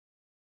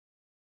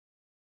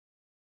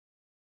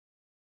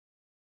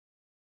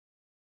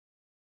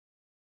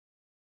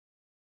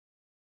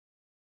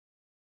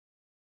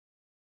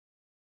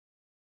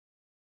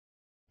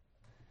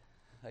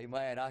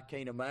Amen. I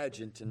can't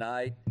imagine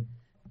tonight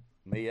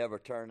me ever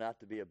turning out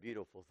to be a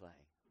beautiful thing.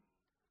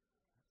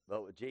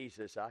 But with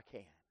Jesus, I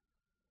can.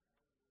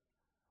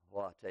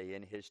 Well, I tell you,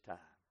 in His time.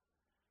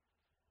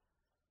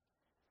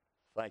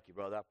 Thank you,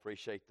 brother. I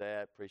appreciate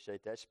that.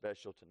 Appreciate that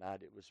special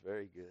tonight. It was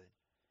very good.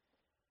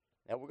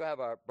 Now, we're going to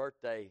have our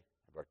birthday.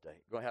 We're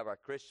going to have our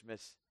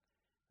Christmas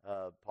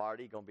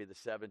party. Going to be the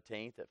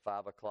 17th at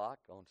 5 o'clock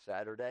on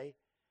Saturday.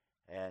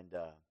 And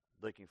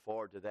looking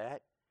forward to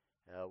that.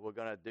 We're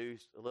going to do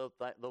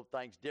little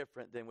things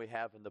different than we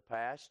have in the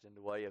past in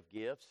the way of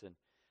gifts. And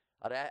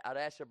I'd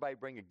ask everybody to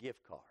bring a gift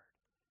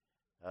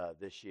card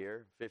this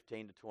year,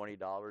 $15 to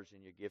 $20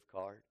 in your gift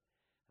card.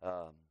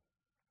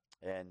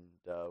 And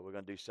we're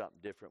going to do something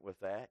different with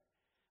that.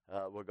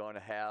 We're going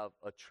to have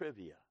a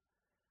trivia,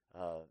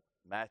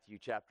 Matthew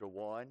chapter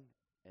 1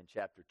 and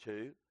chapter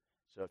 2.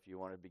 So if you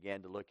want to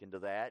begin to look into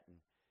that,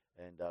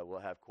 and we'll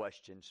have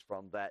questions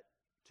from that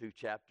 2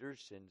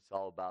 chapters, and it's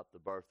all about the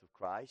birth of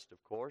Christ,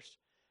 of course.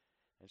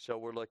 And so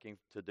we're looking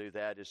to do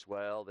that as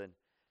well. And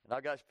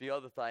I got a few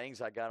other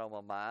things I got on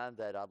my mind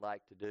that I'd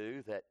like to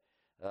do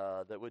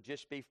that would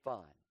just be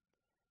fun.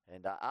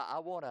 And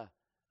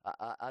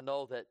I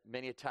know that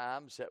many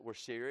times that we're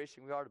serious,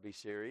 and we are to be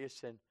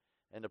serious,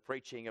 and the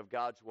preaching of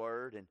God's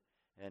Word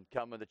and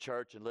coming to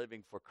church and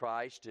living for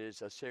Christ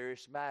is a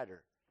serious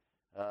matter.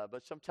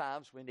 But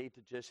sometimes we need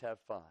to just have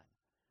fun.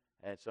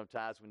 And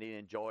sometimes we need to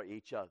enjoy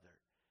each other.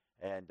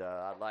 And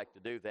I'd like to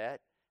do that.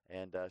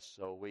 And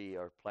so we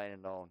are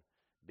planning on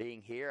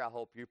being here. I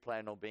hope you're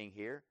planning on being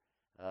here.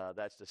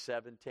 That's the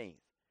 17th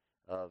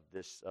of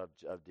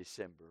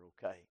December,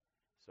 okay?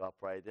 So I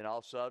pray. Then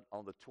also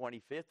on the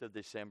 25th of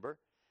December,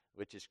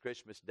 which is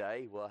Christmas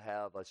Day, we'll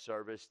have a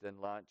service, then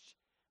lunch.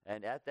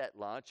 And at that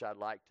lunch, I'd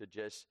like to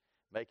just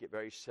make it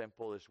very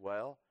simple as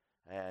well.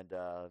 And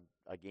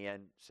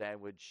again,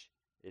 sandwich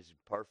is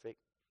perfect.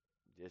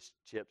 Just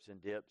chips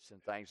and dips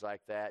and things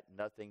like that.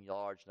 Nothing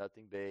large,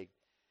 nothing big.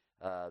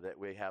 That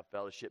we have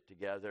fellowship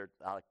together.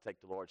 I'll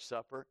take the Lord's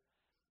Supper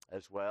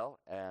as well,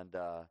 and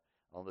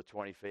on the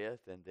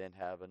 25th, and then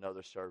have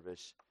another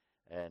service,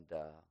 and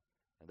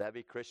that'd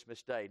be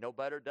Christmas Day. No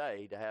better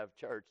day to have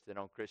church than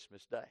on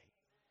Christmas Day.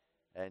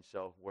 And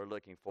so we're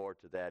looking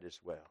forward to that as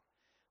well.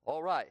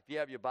 All right, if you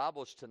have your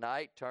Bibles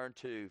tonight, turn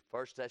to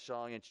 1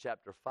 Thessalonians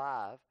chapter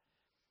 5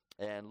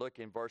 and look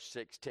in verse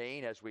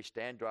 16 as we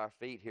stand to our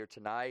feet here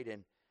tonight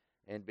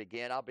and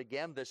begin. I'll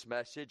begin this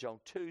message on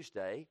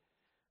Tuesday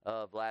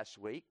of last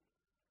week.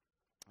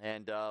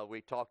 And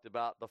we talked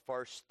about the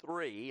first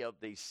 3 of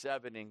these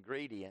 7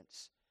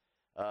 ingredients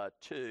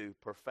to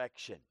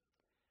perfection.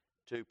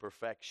 To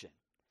perfection.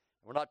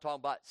 We're not talking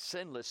about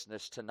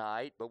sinlessness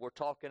tonight, but we're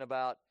talking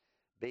about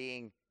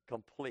being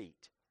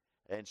complete.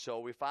 And so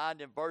we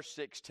find in verse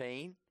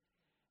 16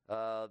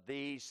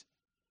 these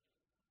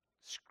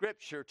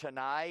scripture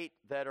tonight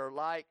that are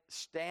like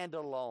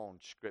standalone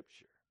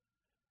scripture.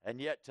 And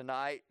yet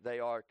tonight they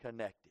are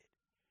connected.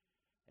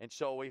 And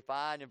so we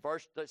find in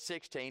verse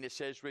 16 it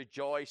says,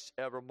 rejoice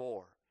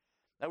evermore.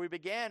 Now we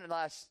began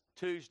last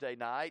Tuesday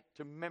night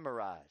to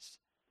memorize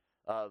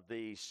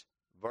these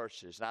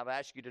verses. And I've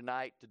asked you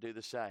tonight to do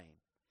the same.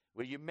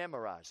 Will you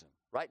memorize them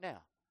right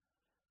now?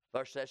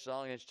 1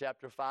 Thessalonians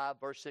chapter 5,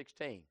 verse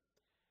 16.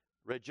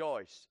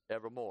 Rejoice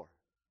evermore.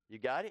 You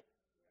got it?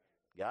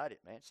 Got it,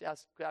 man. See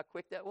how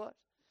quick that was?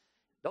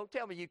 Don't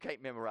tell me you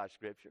can't memorize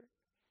Scripture.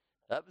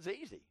 That was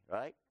easy,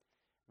 right?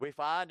 We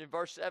find in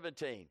verse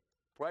 17,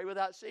 pray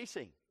without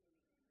ceasing.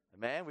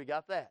 Amen, we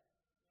got that.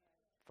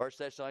 1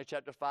 Thessalonians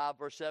chapter 5,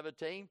 verse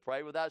 17,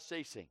 pray without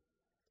ceasing.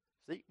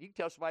 See, you can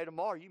tell somebody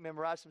tomorrow you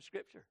memorize some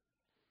Scripture.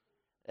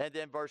 And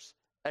then verse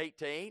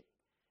 18,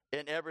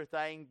 in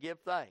everything give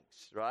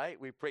thanks, right?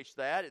 We preached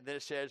that, and then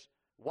it says,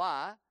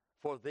 why?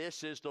 For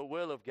this is the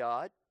will of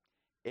God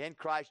in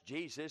Christ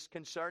Jesus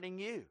concerning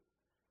you.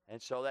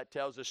 And so that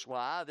tells us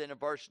why. Then in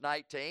verse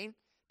 19,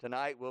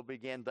 tonight we'll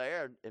begin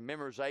there in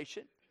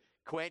memorization.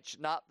 Quench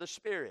not the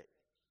spirit.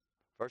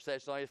 1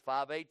 Thessalonians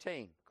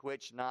 5:18,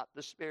 quench not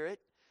the spirit.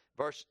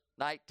 Verse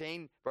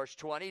 19, verse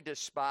 20,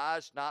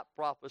 despise not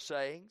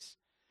prophesyings.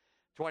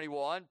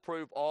 21,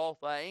 prove all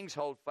things,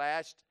 hold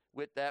fast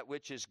with that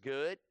which is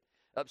good.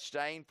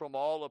 Abstain from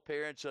all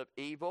appearance of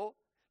evil.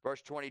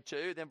 Verse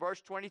 22, then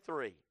verse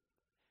 23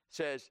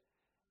 says,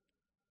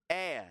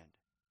 and.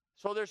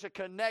 So there's a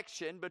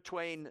connection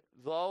between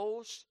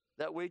those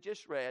that we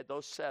just read,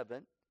 those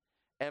 7,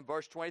 and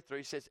verse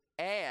 23 says,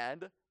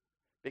 and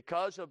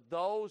because of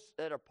those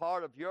that are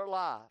part of your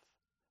life,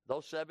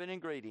 those 7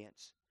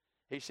 ingredients,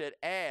 he said,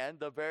 and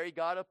the very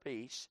God of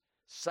peace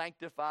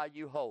sanctify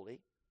you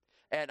wholly.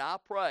 And I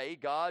pray,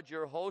 God,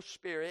 your whole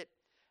spirit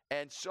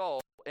and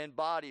soul and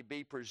body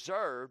be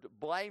preserved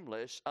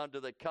blameless unto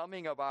the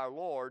coming of our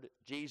Lord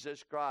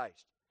Jesus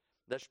Christ.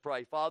 Let's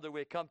pray. Father,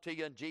 we come to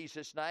you in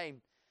Jesus'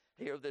 name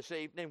here this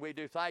evening. We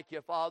do thank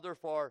you, Father,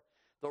 for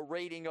the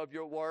reading of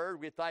your word.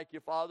 We thank you,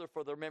 Father,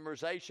 for the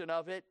memorization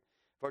of it,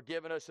 for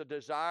giving us a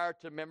desire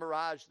to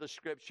memorize the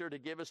Scripture, to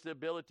give us the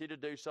ability to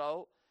do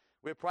so.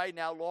 We pray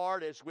now,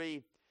 Lord, as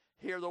we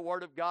hear the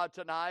word of God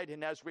tonight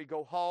and as we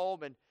go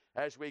home and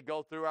as we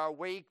go through our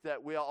week,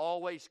 that we'll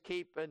always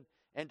keep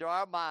into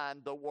our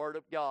mind the Word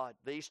of God,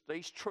 these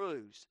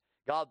truths,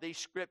 God, these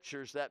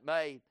scriptures that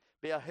may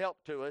be a help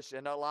to us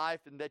in our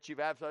life and that you've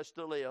asked us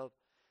to live.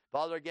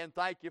 Father, again,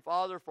 thank you,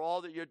 Father, for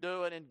all that you're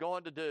doing and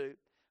going to do.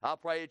 I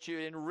pray that you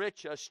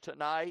enrich us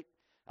tonight.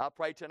 I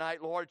pray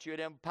tonight, Lord, that you'd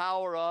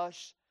empower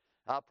us.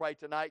 I pray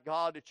tonight,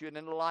 God, that you'd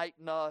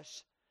enlighten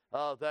us,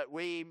 that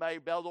we may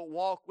be able to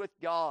walk with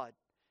God,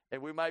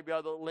 and we may be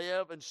able to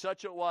live in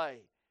such a way,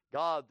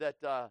 God,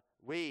 that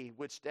we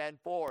would stand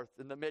forth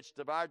in the midst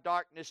of our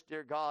darkness,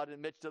 dear God, in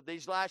the midst of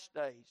these last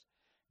days,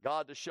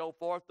 God, to show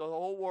forth the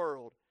whole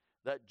world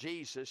that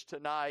Jesus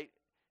tonight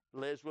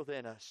lives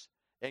within us.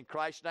 In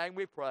Christ's name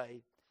we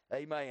pray,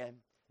 amen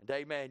and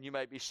amen. You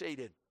may be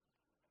seated.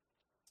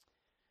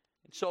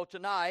 And so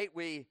tonight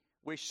we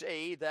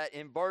see that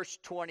in verse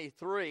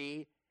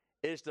 23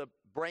 is the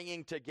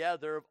bringing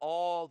together of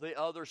all the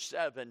other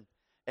 7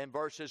 in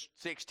verses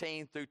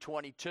 16 through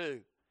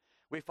 22.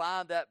 We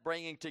find that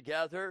bringing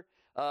together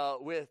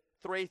with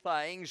 3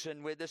 things,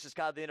 and this is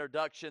kind of the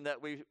introduction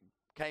that we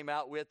came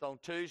out with on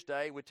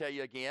Tuesday. We tell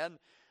you again,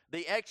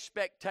 the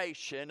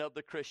expectation of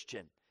the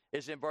Christian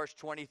is in verse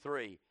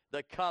 23,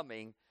 the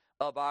coming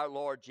of our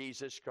Lord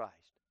Jesus Christ.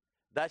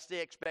 That's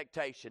the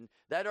expectation.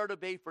 That ought to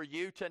be for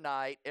you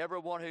tonight,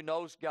 everyone who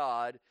knows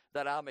God,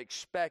 that I'm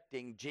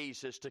expecting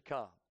Jesus to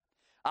come.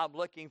 I'm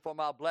looking for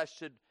my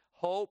blessed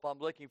hope. I'm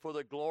looking for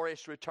the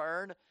glorious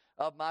return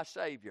of my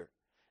Savior.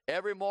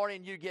 Every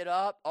morning you get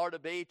up ought to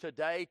be,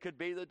 today could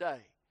be the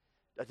day.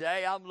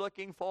 Today I'm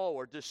looking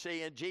forward to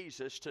seeing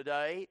Jesus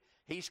today.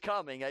 He's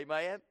coming,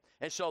 amen?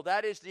 And so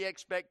that is the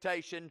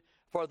expectation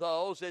for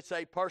those. It's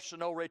a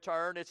personal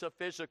return. It's a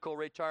physical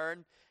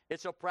return.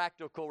 It's a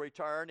practical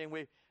return. And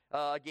we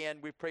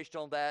preached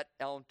on that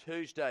on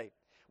Tuesday.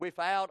 We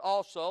found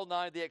also not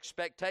only the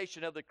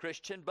expectation of the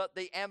Christian, but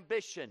the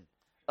ambition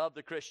of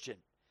the Christian.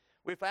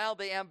 We found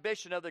the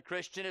ambition of the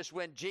Christian is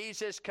when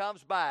Jesus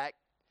comes back,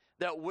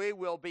 that we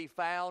will be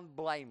found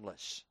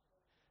blameless.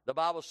 The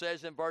Bible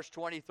says in verse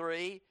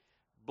 23,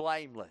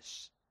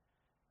 blameless.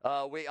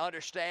 We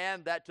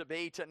understand that to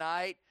be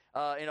tonight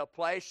in a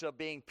place of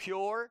being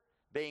pure,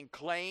 being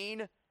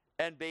clean,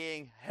 and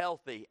being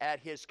healthy at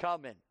His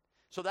coming.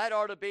 So that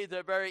ought to be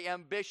the very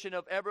ambition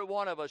of every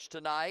one of us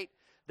tonight.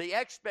 The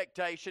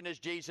expectation is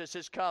Jesus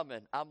is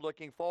coming. I'm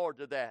looking forward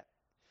to that.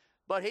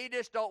 But He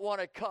just don't want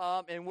to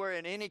come and we're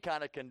in any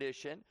kind of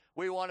condition.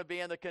 We want to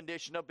be in the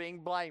condition of being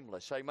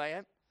blameless.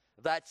 Amen?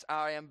 That's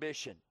our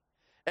ambition.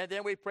 And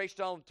then we preached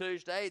on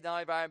Tuesday,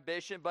 not only our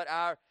ambition, but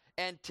our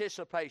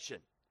anticipation.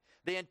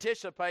 The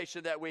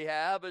anticipation that we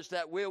have is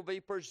that we'll be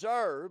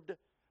preserved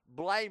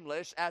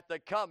blameless at the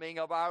coming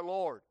of our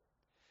Lord.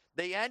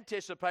 The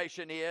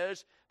anticipation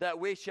is that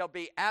we shall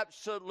be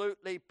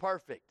absolutely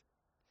perfect.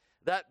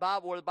 That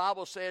Bible, where the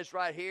Bible says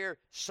right here,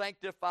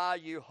 sanctify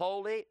you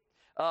wholly,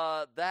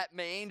 that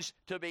means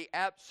to be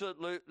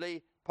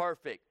absolutely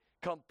perfect,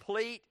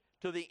 complete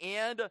to the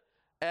end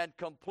and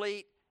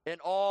complete in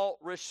all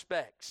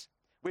respects.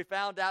 We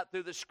found out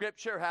through the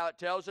Scripture how it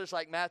tells us,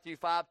 like Matthew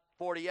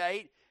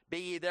 5:48, be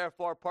ye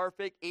therefore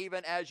perfect,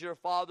 even as your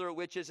Father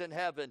which is in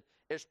heaven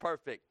is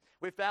perfect.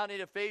 We found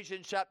in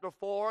Ephesians chapter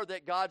 4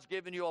 that God's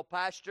given you a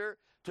pastor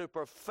to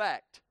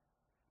perfecting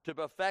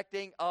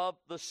of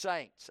the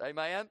saints.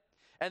 Amen?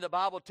 And the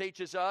Bible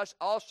teaches us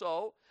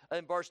also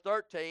in verse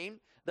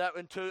 13 that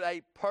into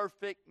a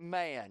perfect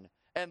man.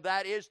 And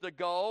that is the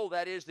goal,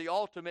 that is the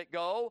ultimate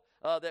goal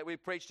that we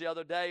preached the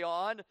other day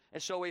on.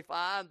 And so we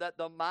find that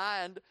the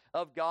mind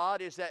of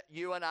God is that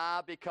you and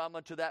I become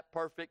unto that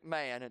perfect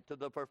man, and to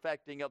the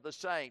perfecting of the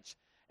saints.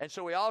 And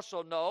so we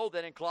also know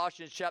that in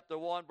Colossians chapter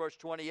 1, verse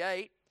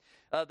 28,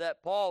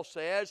 that Paul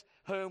says,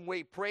 whom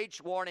we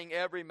preach, warning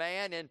every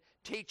man and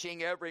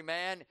teaching every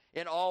man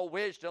in all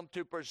wisdom,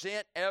 to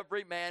present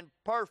every man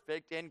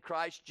perfect in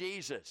Christ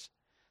Jesus.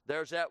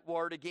 There's that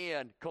word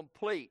again,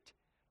 complete,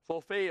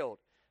 fulfilled.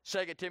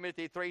 2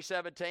 Timothy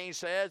 3:17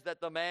 says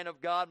that the man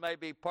of God may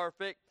be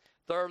perfect,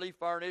 thoroughly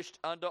furnished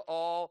unto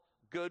all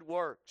good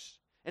works.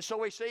 And so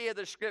we see in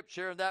the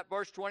Scripture in that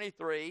verse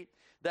 23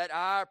 that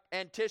our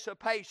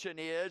anticipation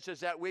is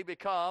that we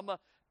become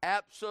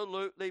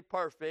absolutely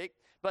perfect,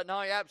 but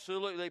not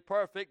absolutely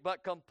perfect,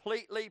 but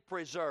completely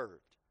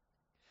preserved.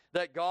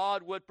 That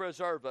God would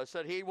preserve us,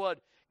 that He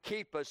would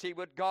keep us, He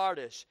would guard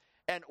us.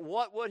 And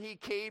what would He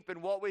keep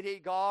and what would He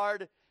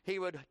guard? He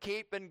would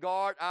keep and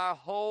guard our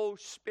whole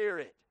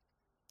spirit,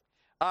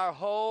 our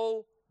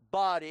whole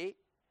body,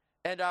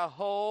 and our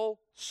whole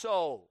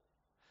soul.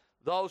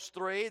 Those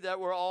three that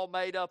we're all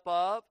made up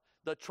of,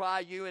 the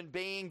triune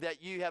being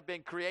that you have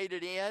been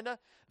created in,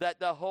 that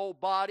the whole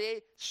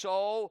body,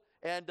 soul,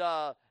 and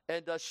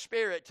the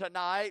spirit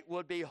tonight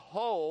would be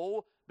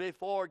whole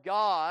before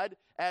God,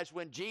 as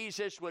when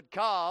Jesus would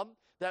come,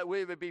 that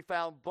we would be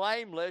found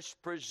blameless,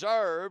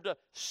 preserved,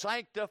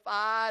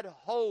 sanctified,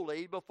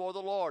 holy before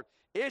the Lord.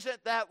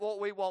 Isn't that what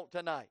we want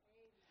tonight?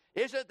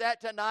 Isn't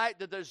that tonight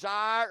the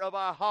desire of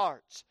our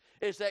hearts?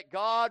 Is that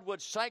God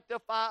would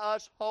sanctify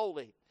us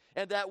holy,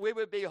 and that we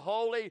would be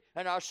holy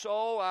in our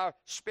soul, our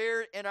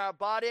spirit, and our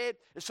body,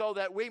 so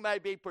that we may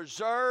be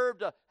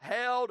preserved,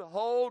 held,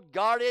 hold,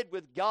 guarded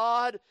with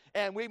God,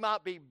 and we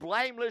might be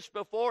blameless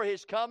before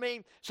His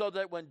coming, so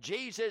that when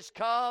Jesus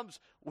comes,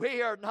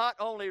 we are not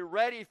only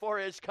ready for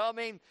His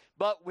coming,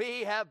 but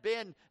we have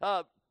been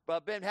to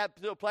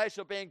a place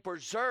of being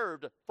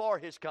preserved for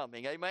His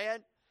coming. Amen?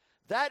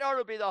 That ought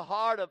to be the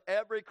heart of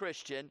every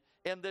Christian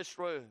in this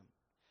room.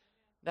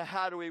 Now,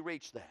 how do we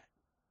reach that?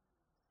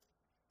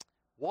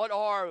 What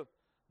are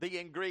the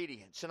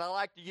ingredients? And I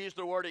like to use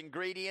the word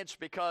ingredients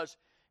because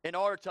in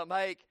order to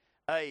make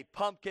a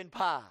pumpkin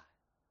pie,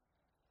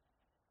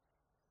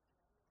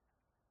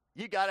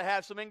 you got to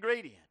have some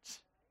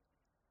ingredients.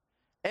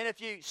 And if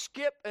you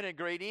skip an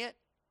ingredient,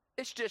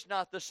 it's just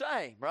not the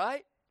same,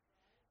 right?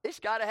 It's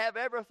got to have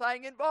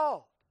everything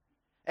involved.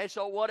 And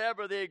so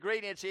whatever the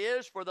ingredients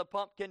is for the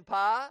pumpkin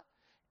pie,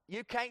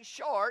 you can't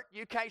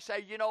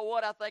say, you know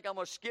what, I think I'm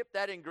going to skip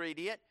that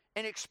ingredient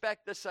and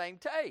expect the same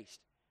taste.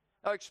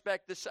 Or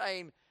expect the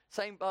same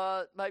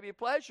maybe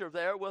pleasure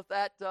there with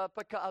that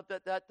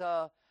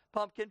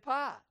pumpkin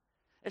pie.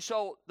 And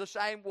so the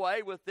same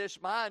way with this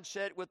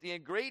mindset with the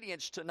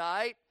ingredients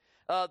tonight,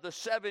 the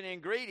 7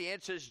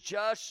 ingredients is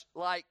just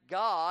like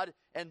God,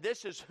 and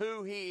this is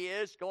who He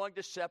is going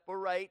to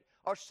separate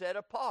or set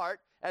apart,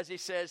 as He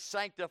says,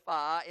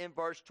 sanctify in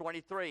verse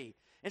 23.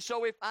 And so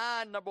we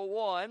find, number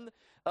 1,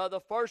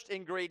 the first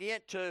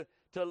ingredient to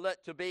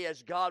be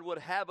as God would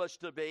have us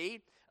to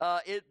be,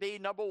 it be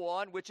number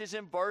 1, which is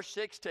in verse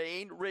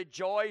 16,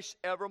 rejoice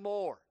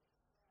evermore.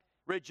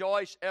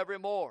 Rejoice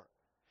evermore.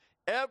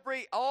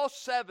 All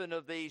 7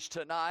 of these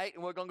tonight,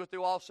 and we're going to go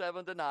through all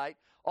 7 tonight,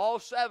 all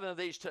 7 of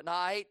these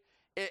tonight,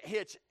 it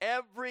hits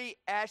every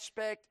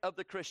aspect of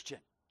the Christian.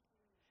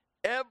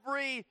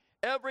 Every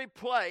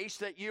place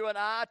that you and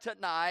I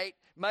tonight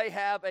may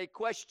have a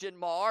question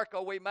mark,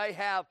 or we may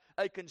have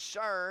a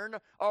concern,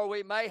 or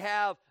we may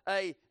have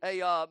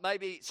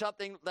maybe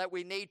something that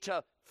we need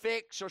to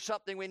fix or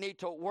something we need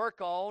to work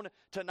on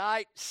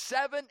tonight,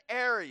 7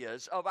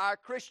 areas of our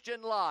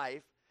Christian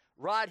life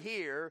right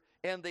here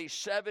in these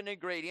 7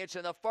 ingredients.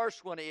 And the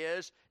first one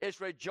is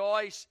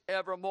rejoice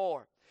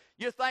evermore.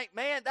 You think,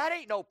 man, that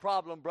ain't no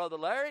problem, Brother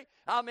Larry.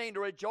 I mean, to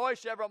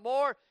rejoice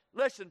evermore.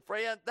 Listen,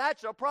 friend,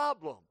 that's a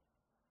problem.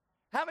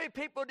 How many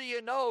people do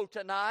you know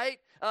tonight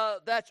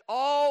that's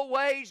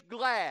always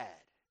glad?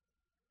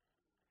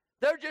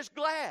 They're just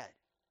glad.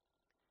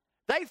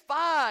 They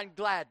find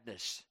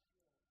gladness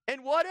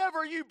in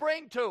whatever you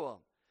bring to them.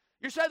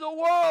 You say the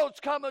world's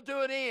coming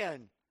to an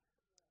end,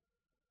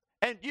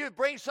 and you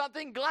bring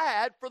something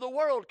glad for the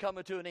world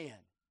coming to an end.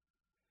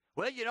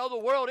 Well, you know, the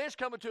world is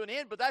coming to an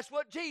end, but that's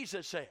what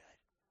Jesus said.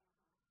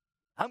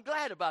 I'm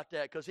glad about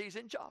that because He's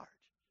in charge.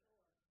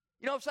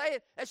 You know what I'm saying?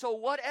 And so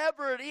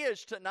whatever it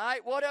is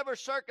tonight, whatever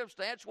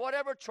circumstance,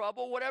 whatever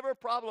trouble, whatever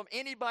problem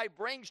anybody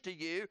brings to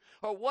you,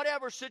 or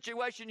whatever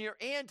situation you're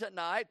in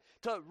tonight,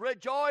 to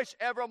rejoice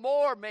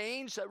evermore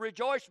means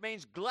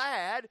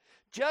glad.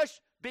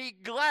 Just be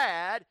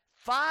glad.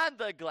 Find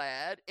the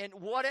glad in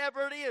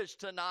whatever it is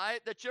tonight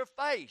that you're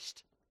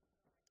faced.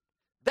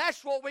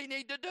 That's what we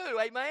need to do,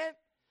 amen?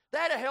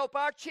 That'll help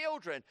our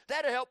children.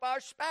 That'll help our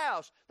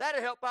spouse.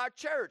 That'll help our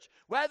church.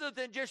 Rather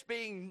than just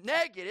being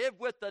negative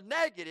with the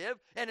negative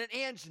and it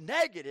ends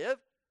negative,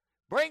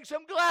 bring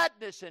some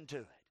gladness into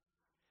it.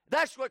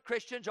 That's what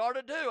Christians are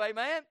to do,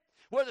 amen?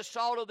 We're the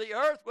salt of the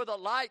earth. We're the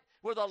light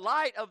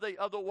of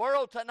the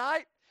world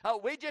tonight.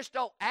 We just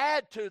don't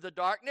add to the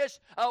darkness.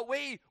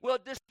 We will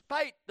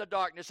dissipate the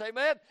darkness,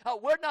 amen?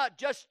 We're not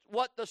just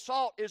what the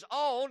salt is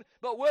on,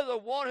 but we're the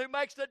one who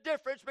makes the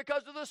difference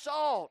because of the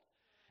salt.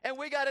 And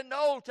we got to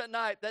know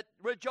tonight that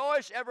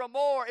rejoice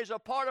evermore is a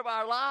part of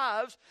our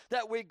lives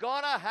that we're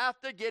going to have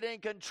to get in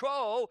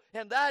control,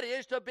 and that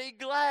is to be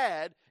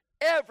glad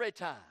every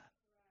time,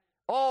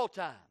 all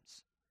times.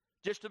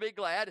 Just to be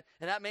glad,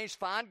 and that means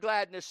find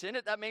gladness in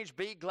it. That means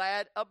be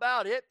glad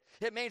about it.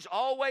 It means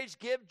always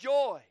give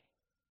joy.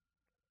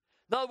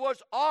 In other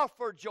words,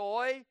 offer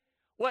joy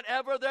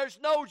whenever there's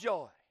no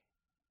joy.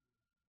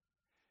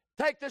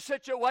 Take the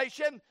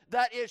situation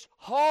that is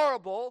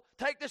horrible,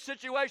 take the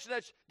situation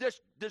that's just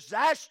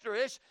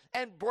disastrous,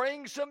 and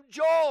bring some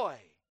joy.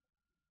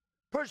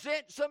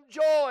 Present some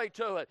joy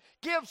to it.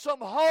 Give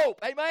some hope,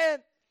 amen?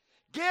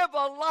 Give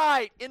a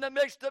light in the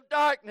midst of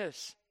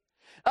darkness.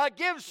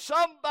 Give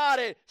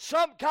somebody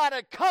some kind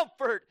of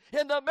comfort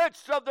in the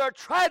midst of their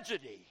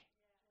tragedy.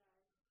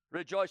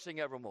 Rejoicing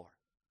evermore.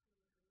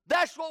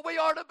 That's what we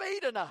are to be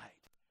tonight.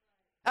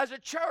 As a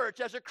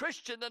church, as a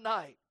Christian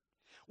tonight.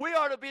 We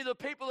are to be the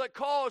people that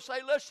call and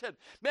say, listen,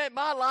 man,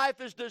 my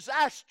life is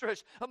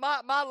disastrous.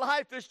 My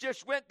life has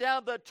just went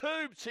down the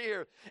tubes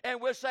here. And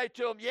we'll say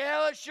to them,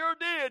 yeah, it sure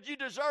did. You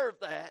deserve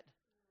that.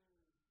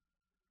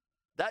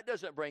 That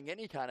doesn't bring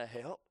any kind of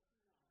help.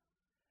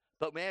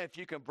 But, man, if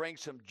you can bring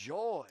some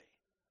joy,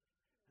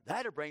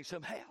 that'll bring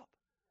some help.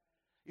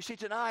 You see,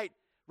 tonight,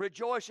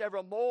 rejoice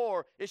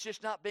evermore. It's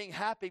just not being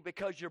happy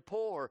because you're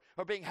poor,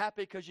 or being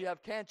happy because you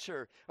have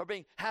cancer, or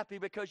being happy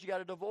because you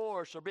got a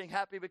divorce, or being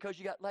happy because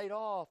you got laid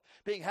off,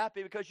 being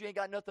happy because you ain't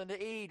got nothing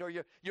to eat, or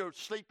you're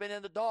sleeping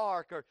in the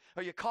dark,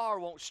 or your car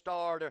won't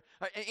start, or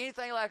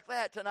anything like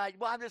that tonight.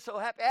 Well, I'm just so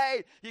happy.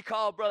 Hey, you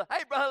call brother.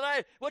 Hey, brother,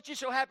 hey, what you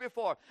so happy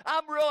for?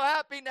 I'm real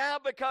happy now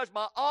because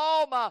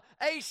all my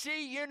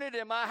AC unit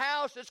in my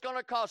house, it's going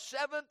to cost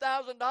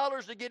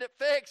 $7,000 to get it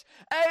fixed.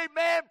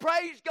 Amen.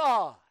 Praise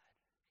God.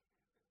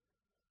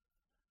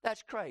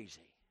 That's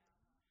crazy.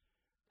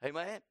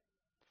 Amen.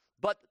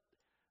 But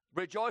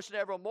rejoicing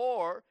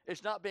evermore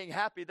is not being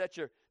happy that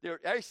your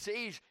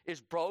AC is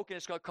broken.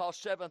 It's going to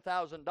cost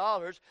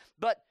 $7,000.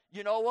 But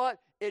you know what?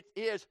 It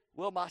is,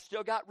 well, I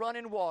still got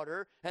running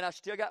water, and I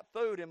still got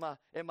food in my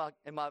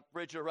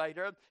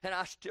refrigerator, and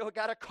I still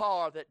got a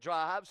car that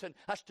drives, and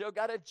I still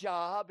got a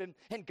job,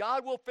 and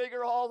God will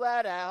figure all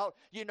that out,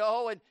 you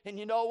know, and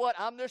you know what?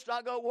 I'm just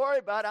not going to worry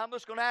about it. I'm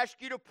just going to ask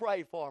you to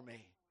pray for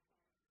me.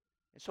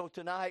 And so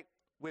tonight,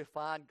 we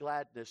find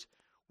gladness.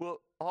 We'll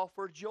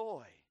offer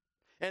joy.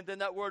 And then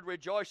that word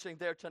rejoicing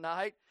there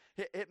tonight,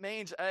 it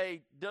means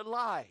a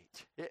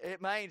delight.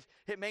 It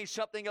means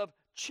something of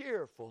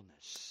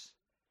cheerfulness.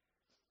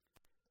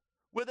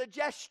 With a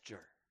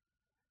gesture.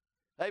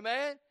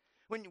 Amen?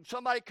 When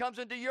somebody comes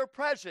into your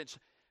presence,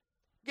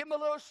 give them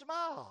a little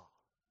smile.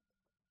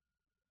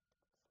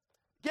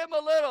 Give them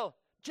a little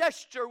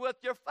gesture with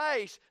your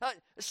face.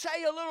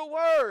 Say a little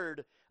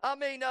word.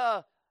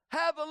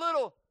 Have a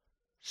little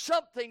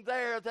something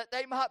there that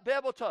they might be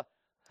able to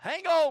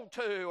hang on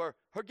to or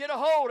get a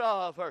hold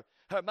of, or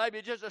maybe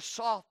just a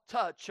soft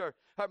touch, or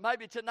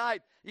maybe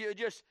tonight you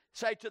just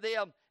say to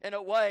them in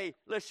a way,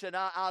 listen,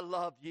 I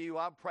love you,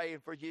 I'm praying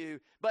for you,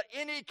 but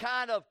any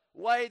kind of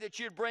way that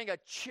you'd bring a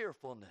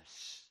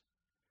cheerfulness,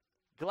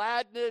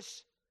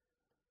 gladness,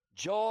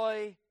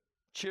 joy,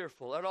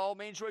 cheerful. It all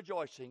means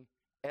rejoicing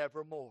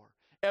evermore.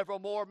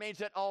 Evermore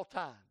means at all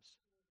times.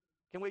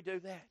 Can we do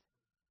that?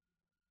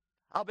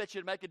 I'll bet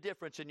you'd make a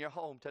difference in your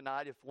home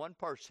tonight if one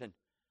person,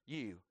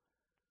 you,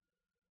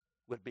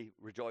 would be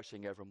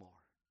rejoicing evermore.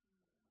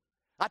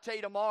 I tell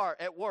you, tomorrow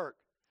at work,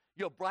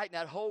 you'll brighten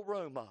that whole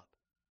room up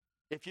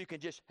if you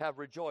can just have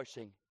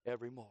rejoicing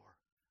evermore.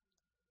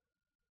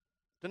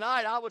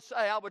 Tonight, I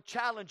would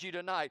challenge you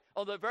tonight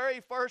on the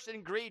very first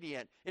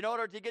ingredient in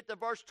order to get to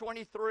verse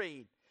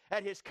 23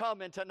 at His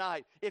coming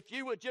tonight. If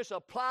you would just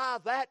apply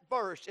that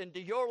verse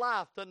into your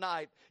life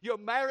tonight, your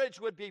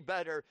marriage would be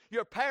better,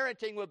 your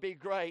parenting would be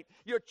great,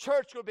 your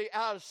church would be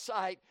out of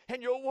sight,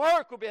 and your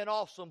work would be an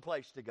awesome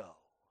place to go.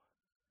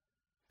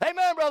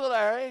 Amen, Brother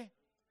Larry?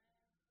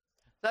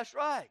 That's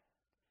right.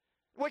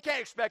 We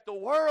can't expect the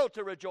world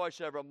to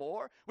rejoice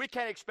evermore. We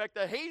can't expect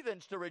the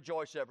heathens to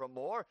rejoice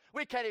evermore.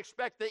 We can't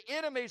expect the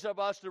enemies of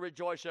us to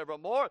rejoice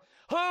evermore.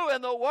 Who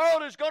in the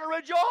world is going to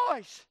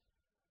rejoice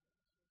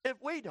if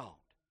we don't?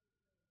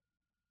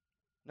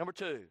 Number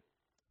 2. And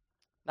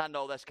I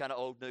know that's kind of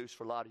old news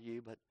for a lot of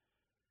you, but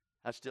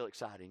that's still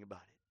exciting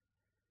about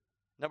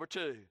it. Number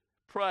 2,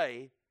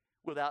 pray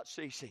without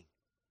ceasing.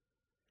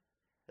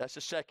 That's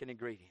the second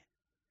ingredient.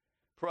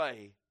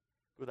 Pray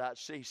without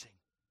ceasing.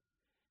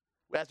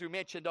 As we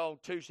mentioned on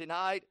Tuesday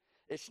night,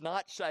 it's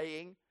not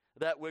saying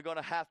that we're going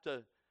to have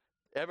to,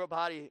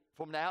 everybody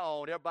from now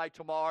on, everybody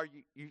tomorrow,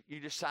 you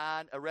just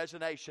sign a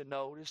resignation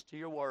notice to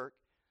your work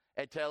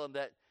and tell them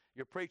that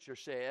your preacher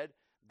said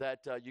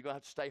that you're going to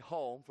have to stay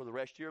home for the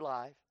rest of your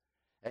life,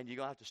 and you're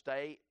going to have to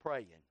stay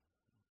praying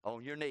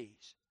on your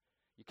knees.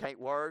 You can't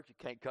work, you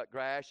can't cut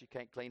grass, you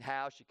can't clean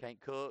house, you can't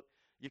cook,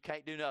 you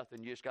can't do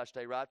nothing. You just got to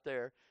stay right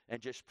there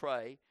and just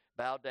pray,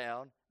 bow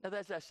down. Now,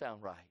 does that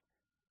sound right?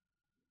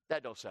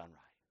 That don't sound right.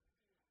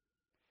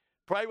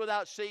 Pray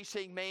without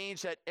ceasing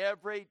means that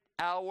every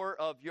hour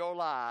of your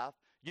life,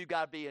 you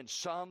got to be in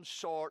some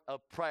sort of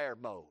prayer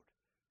mode.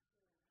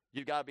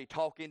 You got to be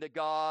talking to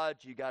God.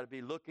 You got to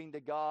be looking to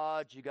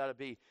God. You got to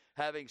be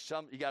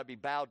you got to be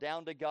bowed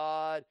down to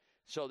God.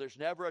 So there's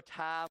never a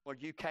time where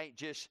you can't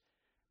just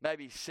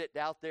maybe sit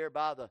out there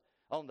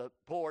on the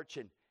porch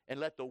and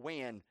let the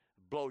wind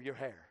blow your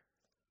hair.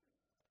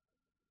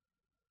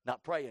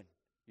 Not praying.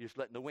 You're just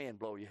letting the wind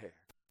blow your hair.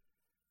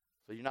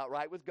 So you're not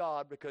right with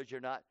God because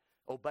you're not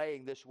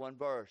obeying this one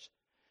verse.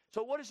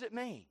 So what does it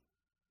mean?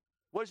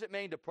 What does it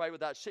mean to pray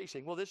without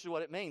ceasing? Well, this is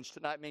what it means.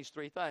 Tonight it means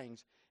 3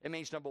 things. It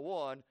means, number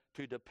 1,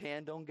 to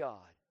depend on God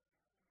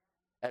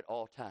at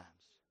all times.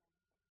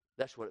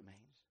 That's what it means.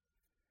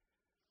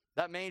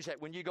 That means that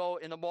when you go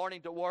in the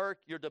morning to work,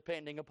 you're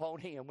depending upon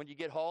Him. When you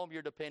get home,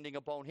 you're depending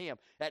upon Him.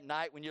 At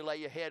night, when you lay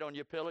your head on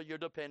your pillow, you're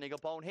depending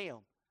upon Him.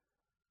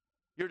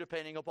 You're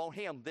depending upon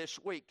Him this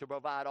week to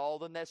provide all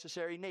the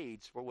necessary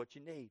needs for what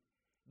you need,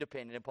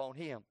 depending upon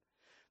Him.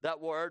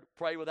 That word,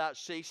 pray without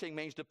ceasing,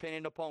 means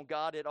depending upon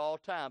God at all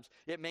times.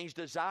 It means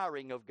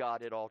desiring of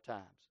God at all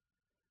times.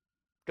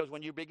 Because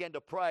when you begin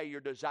to pray, you're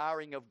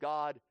desiring of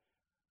God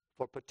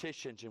for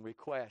petitions and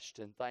requests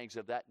and things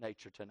of that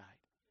nature tonight.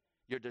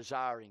 You're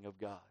desiring of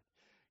God.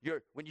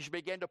 When you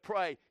begin to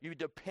pray, you're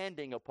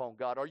depending upon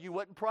God, or you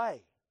wouldn't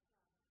pray.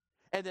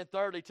 And then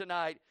thirdly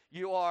tonight,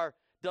 you are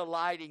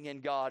delighting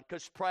in God,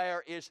 because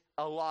prayer is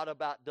a lot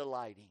about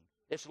delighting.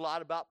 It's a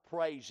lot about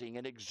praising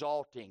and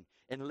exalting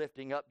and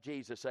lifting up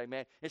Jesus,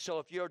 amen. And so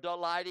if you're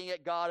delighting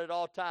at God at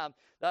all times,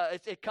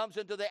 it comes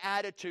into the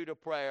attitude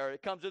of prayer.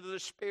 It comes into the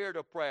spirit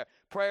of prayer.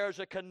 Prayer is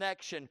a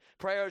connection.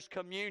 Prayer is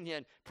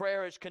communion.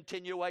 Prayer is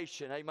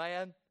continuation,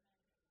 amen.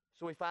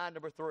 So we find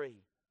number 3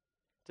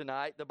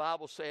 tonight. The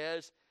Bible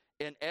says,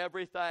 in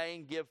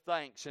everything give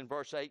thanks in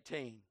verse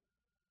 18.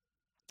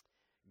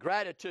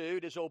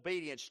 Gratitude is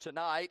obedience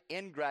tonight.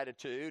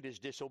 Ingratitude is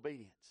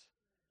disobedience.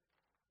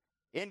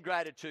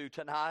 Ingratitude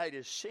tonight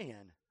is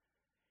sin.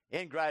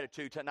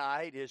 Ingratitude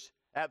tonight is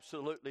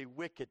absolutely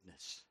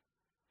wickedness.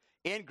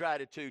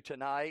 Ingratitude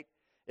tonight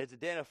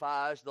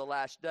identifies the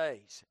last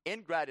days.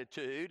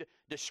 Ingratitude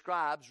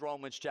describes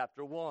Romans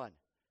chapter 1.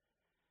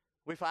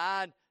 We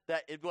find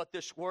that what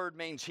this word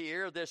means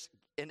here, this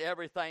in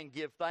everything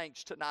give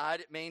thanks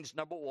tonight, it means,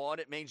 number 1,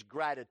 it means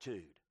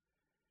gratitude.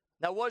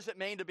 Now, what does it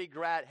mean to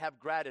have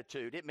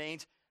gratitude? It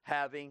means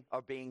having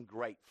or being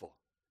grateful.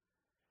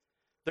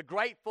 The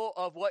grateful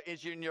of what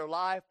is in your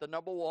life, the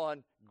number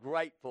 1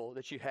 grateful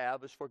that you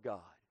have is for God.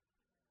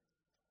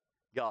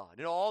 God.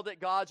 And all that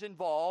God's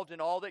involved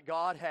and all that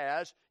God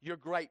has, you're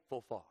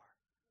grateful for.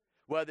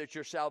 Whether it's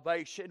your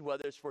salvation,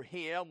 whether it's for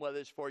Him, whether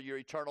it's for your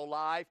eternal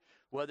life,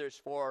 whether it's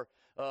for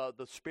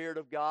the Spirit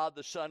of God,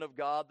 the Son of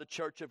God, the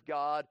Church of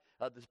God,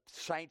 the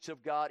saints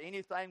of God,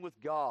 anything with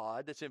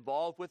God that's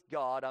involved with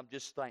God, I'm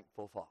just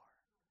thankful for.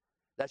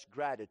 That's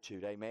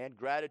gratitude, amen.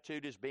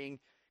 Gratitude is being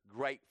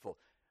grateful.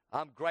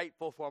 I'm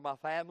grateful for my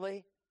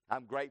family.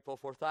 I'm grateful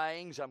for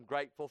things. I'm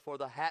grateful for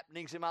the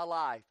happenings in my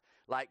life,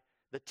 like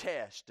the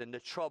tests and the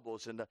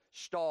troubles and the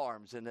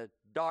storms and the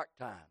dark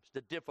times,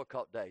 the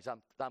difficult days.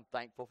 I'm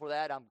thankful for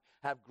that. I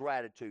have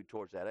gratitude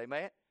towards that,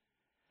 amen.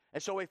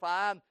 And so we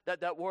find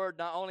that word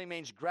not only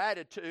means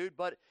gratitude,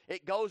 but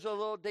it goes a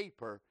little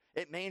deeper.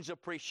 It means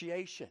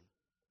appreciation.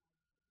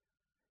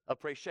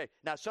 Appreciate.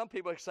 Now, some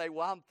people say,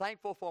 well, I'm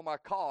thankful for my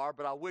car,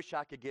 but I wish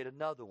I could get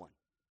another one.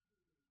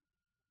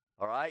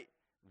 All right?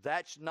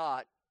 That's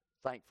not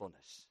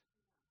thankfulness.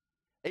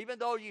 Even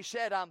though you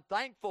said, I'm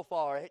thankful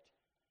for it,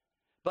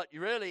 but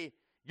really,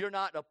 you're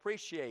not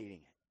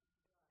appreciating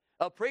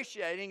it.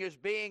 Appreciating is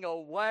being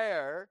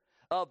aware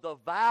of the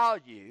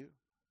value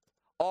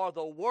or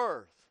the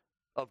worth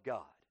of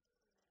God.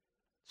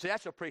 See,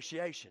 that's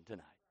appreciation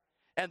tonight.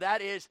 And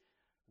that is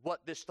what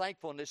this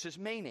thankfulness is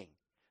meaning.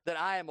 That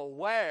I am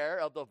aware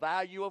of the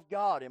value of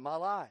God in my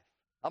life.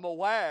 I'm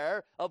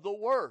aware of the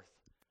worth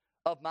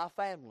of my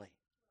family.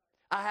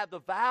 I have the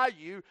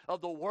value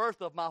of the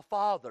worth of my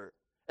father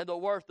and the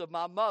worth of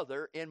my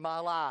mother in my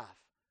life.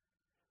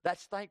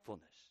 That's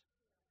thankfulness.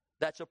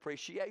 That's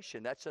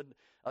appreciation. That's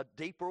a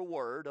deeper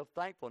word of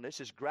thankfulness.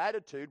 It's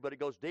gratitude, but it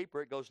goes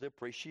deeper. It goes to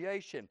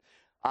appreciation.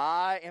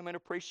 I am an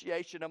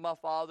appreciation of my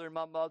father and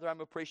my mother.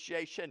 I'm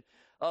appreciation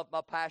of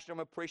my pastor. I'm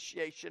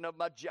appreciation of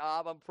my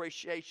job. I'm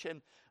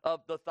appreciation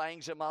of the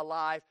things in my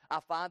life. I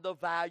find the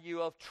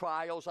value of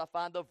trials. I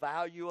find the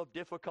value of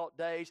difficult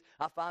days.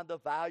 I find the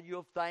value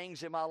of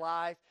things in my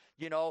life.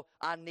 You know,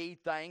 I need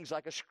things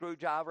like a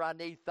screwdriver. I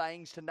need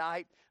things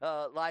tonight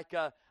like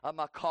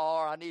my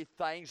car. I need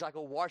things like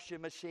a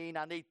washing machine.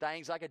 I need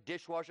things like a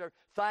dishwasher.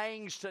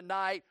 Things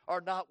tonight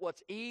are not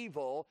what's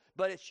evil,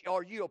 but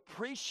are you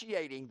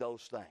appreciating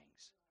those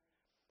things?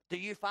 Do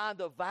you find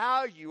the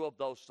value of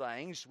those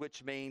things,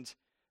 which means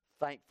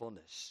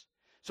thankfulness?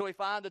 So we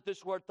find that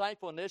this word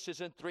thankfulness is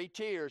in 3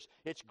 tiers.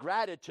 It's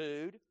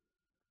gratitude,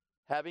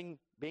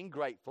 being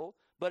grateful,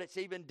 but it's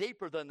even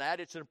deeper than that.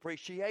 It's an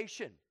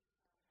appreciation,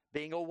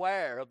 being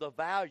aware of the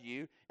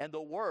value and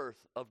the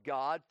worth of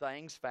God,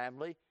 things,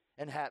 family,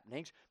 and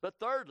happenings. But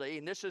thirdly,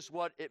 and this is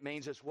what it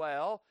means as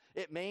well,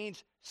 it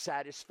means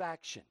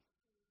satisfaction.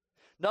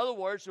 In other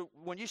words,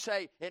 when you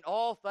say, in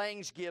all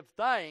things give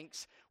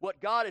thanks,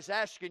 what God is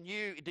asking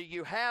you, do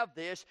you have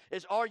this,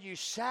 is are you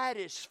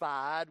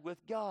satisfied with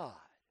God?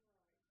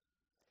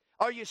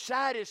 Are you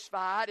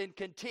satisfied and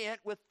content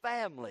with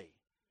family?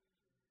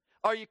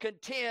 Are you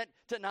content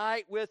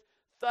tonight with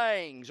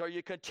things? Are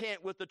you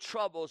content with the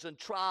troubles and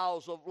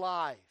trials of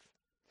life?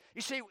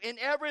 You see, in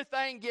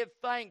everything give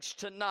thanks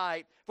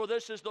tonight, for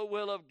this is the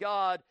will of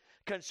God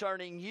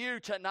concerning you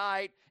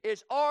tonight,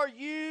 is are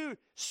you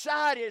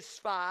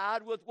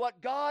satisfied with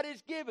what God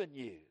has given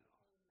you?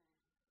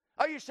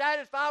 Are you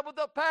satisfied with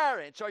the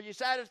parents? Are you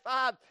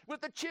satisfied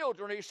with the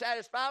children? Are you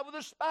satisfied with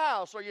the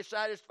spouse? Are you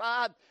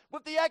satisfied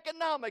with the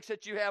economics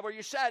that you have? Are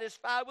you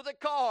satisfied with the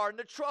car and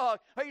the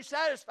truck? Are you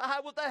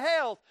satisfied with the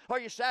health? Are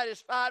you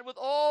satisfied with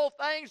all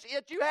things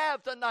that you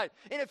have tonight?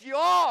 And if you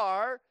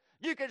are,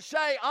 you can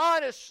say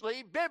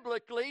honestly,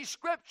 biblically,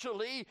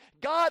 scripturally,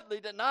 godly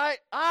tonight,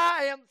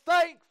 I am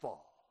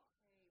thankful.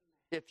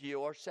 If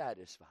you are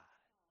satisfied.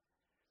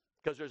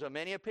 Because there's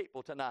many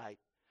people tonight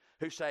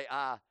who say,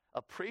 I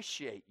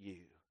appreciate you,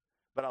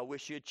 but I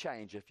wish you'd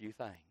change a few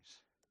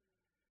things.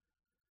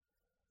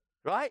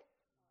 Right?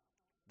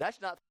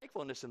 That's not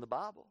thankfulness in the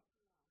Bible.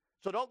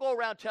 So don't go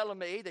around telling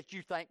me that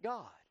you thank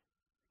God,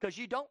 because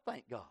you don't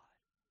thank God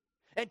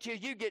until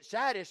you get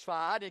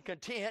satisfied and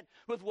content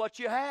with what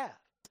you have.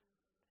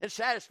 and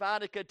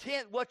satisfied and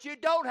content what you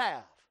don't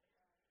have.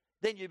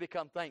 Then you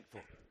become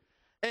thankful.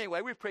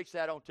 Anyway, we preached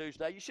that on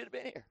Tuesday. You should have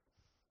been here.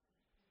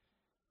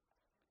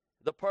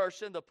 The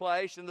person, the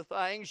place, and the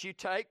things you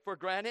take for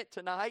granted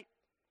tonight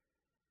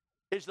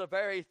is the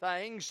very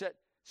things that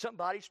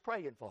somebody's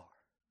praying for.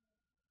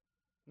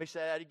 Let me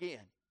say that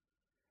again.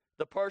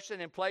 The person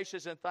and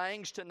places and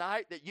things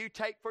tonight that you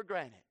take for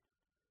granted.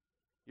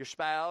 Your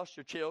spouse,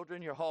 your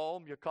children, your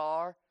home, your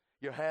car,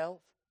 your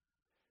health.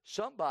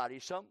 Somebody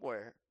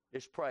somewhere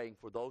is praying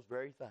for those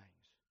very things.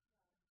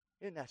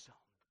 Isn't that something?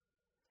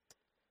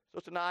 So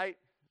tonight,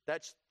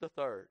 that's the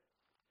third.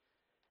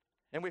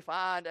 And we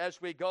find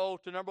as we go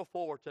to number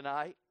 4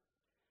 tonight,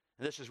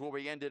 and this is where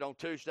we ended on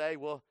Tuesday.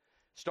 We'll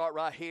start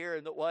right here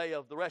in the way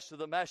of the rest of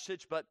the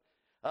message. But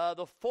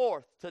the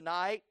fourth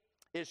tonight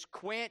is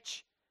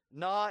quench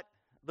not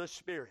the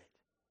Spirit.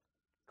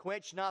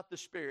 Quench not the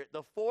Spirit.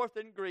 The fourth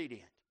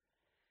ingredient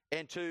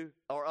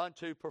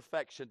unto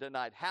perfection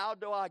tonight. How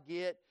do I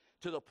get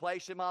to the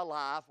place in my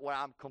life where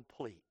I'm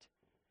complete?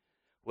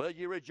 Will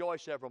you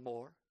rejoice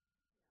evermore?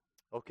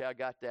 Okay, I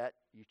got that.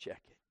 You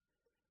check it.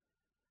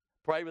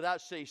 Pray without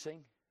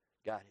ceasing.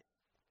 Got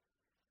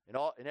it.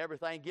 In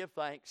everything, give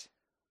thanks.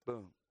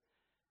 Boom.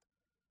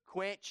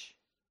 Quench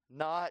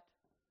not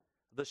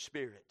the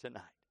Spirit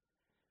tonight.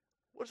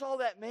 What does all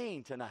that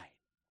mean tonight?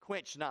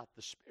 Quench not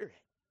the Spirit.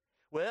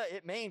 Well,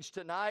 it means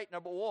tonight,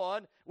 number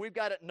 1, we've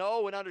got to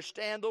know and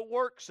understand the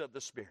works of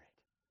the Spirit.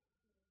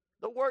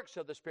 The works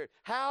of the Spirit.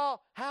 How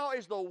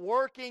is the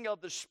working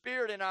of the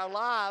Spirit in our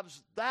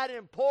lives that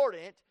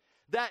important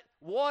that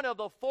one of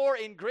the 4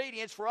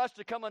 ingredients for us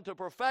to come into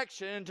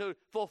perfection, to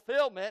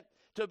fulfillment,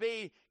 to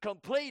be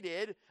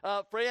completed,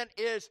 friend,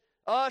 is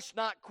us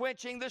not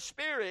quenching the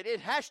Spirit?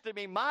 It has to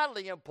be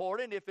mildly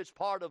important if it's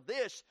part of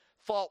this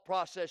thought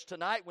process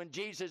tonight when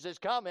Jesus is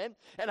coming,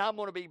 and I'm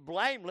going to be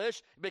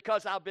blameless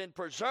because I've been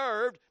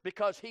preserved,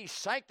 because He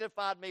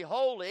sanctified me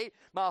wholly,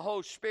 my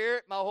whole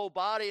spirit, my whole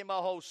body, and my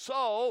whole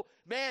soul.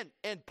 Man,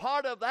 and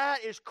part of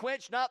that is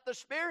quench not the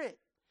Spirit.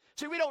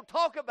 See, we don't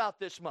talk about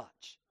this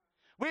much.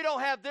 We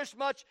don't have this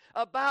much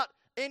about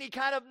any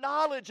kind of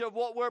knowledge of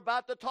what we're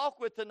about to talk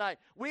with tonight.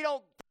 We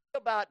don't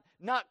think about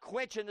not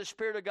quenching the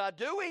Spirit of God,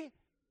 do we?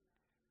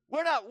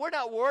 We're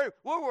not worried.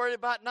 We're worried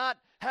about not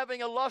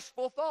having a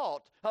lustful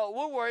thought.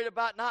 We're worried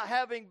about not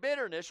having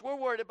bitterness. We're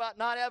worried about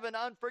not having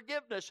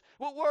unforgiveness.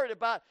 We're worried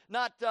about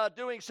not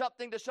doing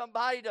something to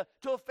somebody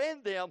to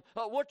offend them.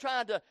 We're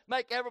trying to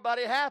make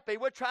everybody happy.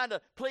 We're trying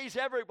to please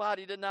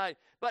everybody tonight.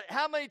 But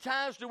how many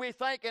times do we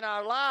think in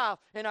our life,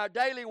 in our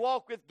daily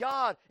walk with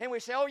God, and we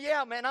say, oh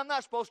yeah, man, I'm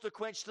not supposed to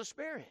quench the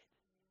Spirit.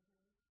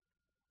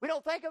 We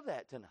don't think of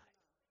that tonight.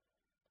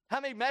 How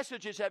many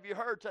messages have you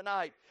heard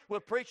tonight where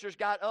preachers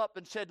got up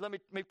and said, let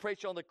me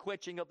preach on the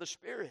quenching of the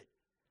Spirit?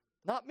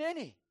 Not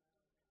many.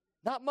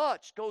 Not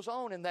much goes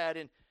on in that.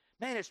 And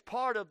man, it's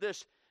part of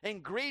this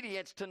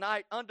ingredients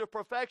tonight under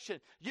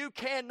perfection. You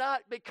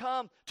cannot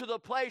become to the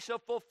place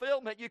of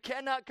fulfillment. You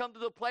cannot come to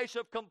the place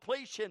of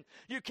completion.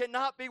 You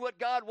cannot be what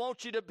God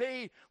wants you to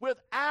be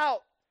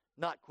without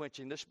not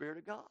quenching the Spirit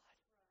of God.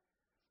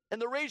 And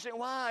the reason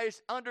why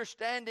is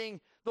understanding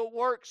the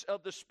works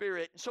of the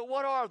Spirit. So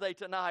what are they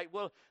tonight?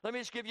 Well, let me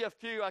just give you a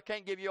few. I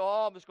can't give you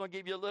all. I'm just going to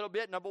give you a little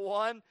bit. Number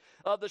 1,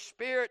 the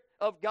Spirit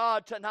of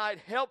God tonight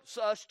helps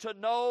us to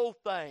know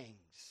things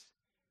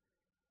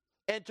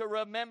and to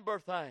remember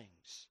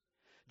things.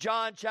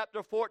 John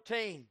chapter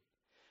 14.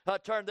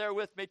 Turn there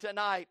with me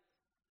tonight.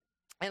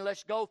 And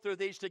let's go through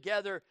these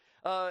together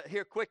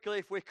here quickly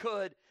if we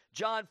could.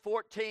 John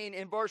 14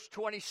 in verse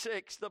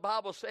 26, the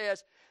Bible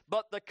says,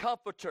 but the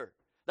Comforter,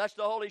 that's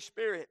the Holy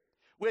Spirit,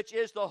 which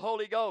is the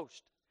Holy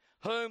Ghost,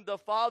 whom the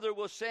Father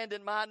will send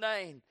in my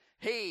name.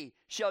 He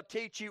shall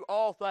teach you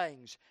all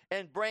things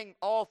and bring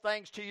all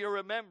things to your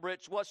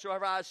remembrance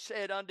whatsoever I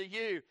said unto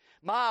you.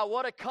 My,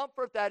 what a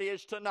comfort that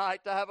is tonight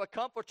to have a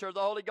comforter,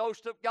 the Holy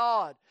Ghost of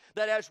God,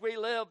 that as we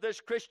live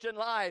this Christian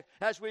life,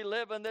 as we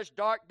live in this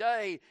dark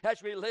day,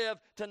 as we live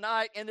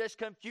tonight in this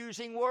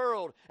confusing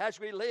world, as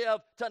we live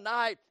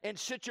tonight in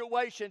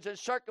situations and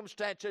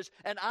circumstances,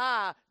 and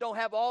I don't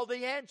have all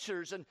the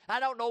answers, and I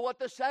don't know what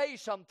to say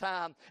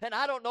sometimes, and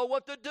I don't know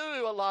what to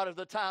do a lot of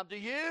the time. Do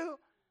you?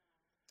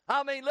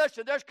 I mean,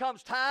 listen, there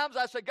comes times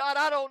I say, God,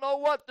 I don't know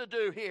what to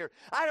do here.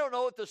 I don't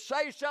know if to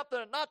say something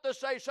or not to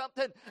say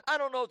something. I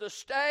don't know to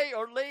stay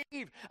or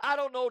leave. I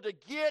don't know to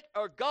get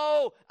or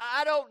go.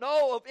 I don't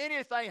know of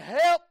anything.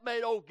 Help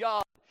me, oh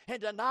God.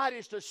 And tonight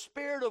is the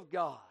Spirit of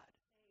God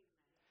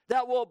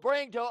that will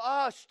bring to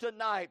us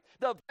tonight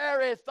the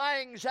very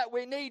things that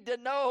we need to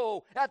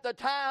know at the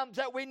times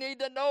that we need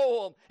to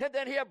know them. And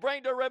then He'll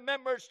bring to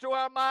remembrance to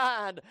our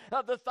mind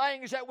of the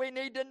things that we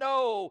need to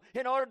know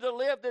in order to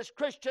live this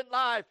Christian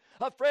life.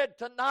 Friend,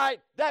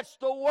 tonight, that's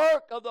the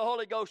work of the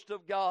Holy Ghost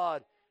of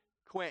God.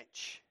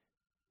 Quench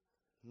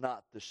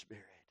not the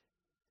Spirit.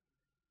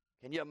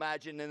 Can you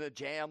imagine in the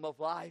jam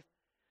of life?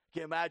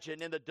 Can you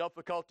imagine in the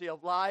difficulty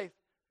of life?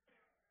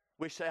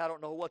 We say, I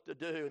don't know what to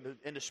do,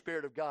 and the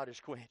Spirit of God is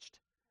quenched.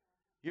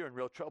 You're in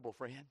real trouble,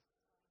 friend.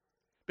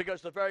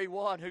 Because the very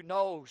one who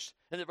knows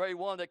and the very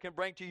one that can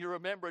bring to your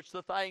remembrance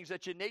the things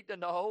that you need to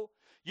know,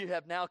 you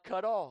have now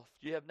cut off.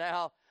 You have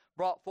now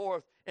brought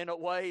forth in a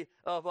way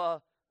of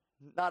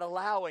not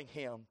allowing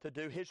Him to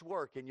do His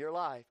work in your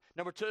life.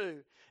 Number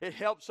two, it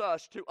helps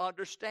us to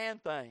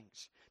understand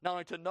things. Not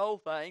only to know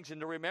things and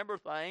to remember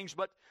things,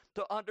 but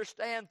to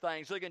understand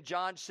things. Look in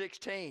John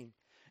 16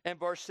 and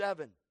verse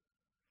 7.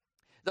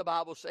 The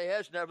Bible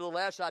says,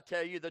 nevertheless, I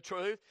tell you the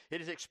truth,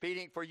 it is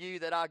expedient for you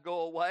that I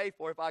go away,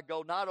 for if I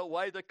go not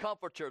away, the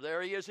Comforter,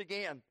 there He is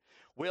again,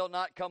 will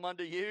not come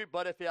unto you,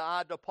 but if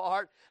I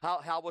depart,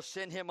 I will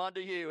send Him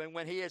unto you. And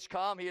when He has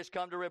come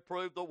to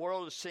reprove the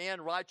world of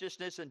sin,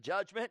 righteousness, and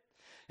judgment,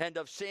 and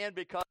of sin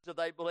because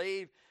they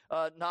believe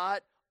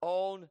not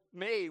on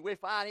me. We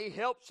find He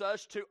helps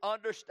us to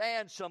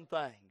understand some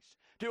things,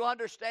 to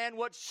understand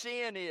what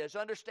sin is,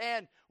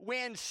 understand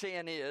when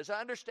sin is,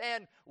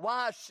 understand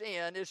why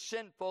sin is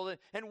sinful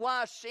and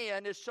why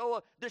sin is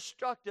so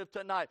destructive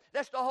tonight.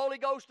 That's the Holy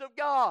Ghost of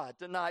God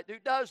tonight who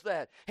does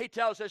that. He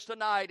tells us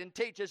tonight and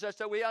teaches us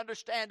that we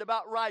understand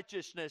about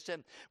righteousness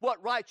and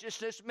what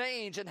righteousness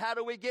means and how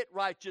do we get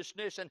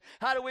righteousness and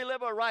how do we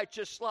live a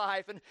righteous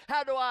life and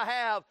how do I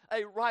have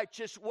a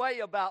righteous way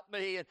about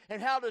me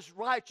and how does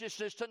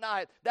righteousness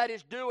tonight, that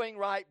is doing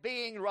right,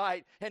 being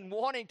right, and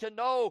wanting to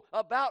know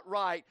about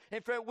right.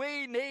 And friend,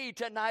 we need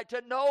tonight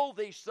to know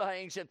these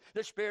things. And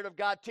the Spirit of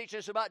God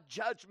teaches us about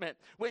judgment,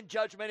 when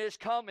judgment is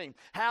coming,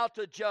 how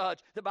to judge.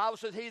 The Bible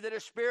says, he that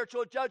is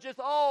spiritual judgeth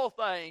all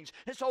things.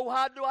 And so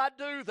how do I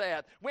do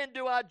that? When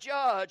do I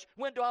judge?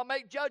 When do I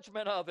make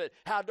judgment of it?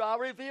 How do I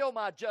reveal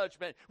my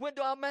judgment? When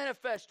do I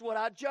manifest what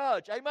I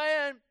judge?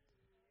 Amen?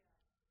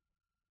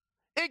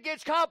 It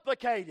gets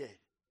complicated.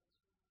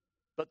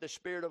 But the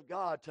Spirit of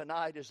God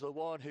tonight is the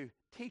one who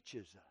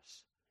teaches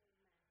us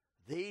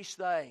these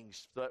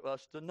things for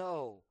us to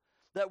know,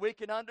 that we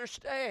can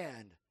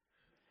understand.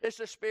 It's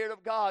the Spirit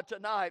of God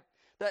tonight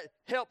that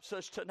helps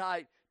us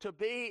tonight to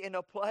be in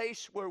a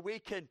place where we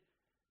can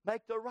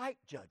make the right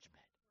judgment.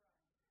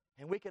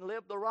 And we can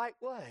live the right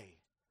way.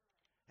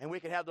 And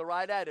we can have the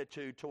right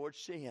attitude towards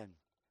sin.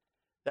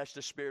 That's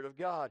the Spirit of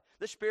God.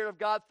 The Spirit of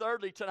God,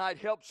 thirdly, tonight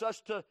helps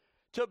us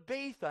to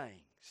be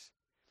things.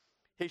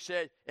 He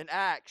said in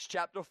Acts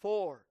chapter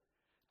 4.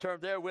 Turn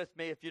there with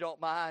me if you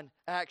don't mind.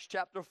 Acts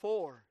chapter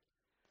 4.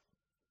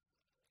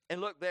 And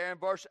look there in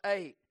verse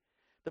 8.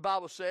 The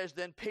Bible says,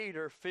 then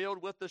Peter,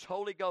 filled with this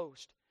Holy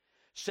Ghost,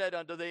 said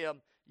unto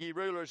them, ye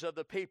rulers of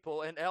the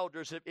people and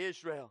elders of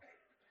Israel.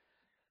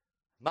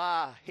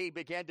 He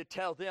began to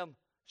tell them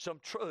some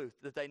truth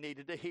that they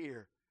needed to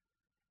hear.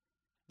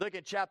 Look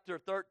in chapter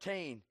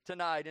 13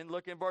 tonight and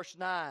look in verse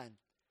 9.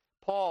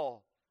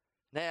 Paul.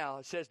 Now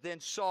it says,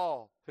 then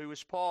Saul, who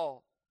is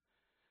Paul,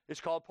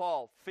 it's called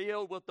Paul,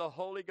 filled with the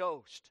Holy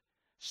Ghost,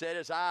 set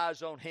his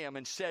eyes on him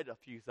and said a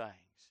few things.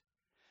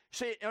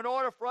 See, in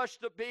order for us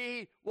to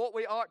be what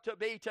we ought to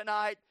be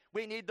tonight,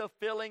 we need the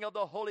filling of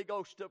the Holy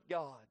Ghost of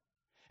God.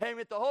 And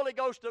with the Holy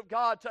Ghost of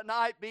God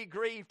tonight be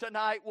grieved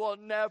tonight, we'll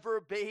never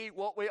be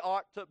what we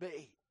ought to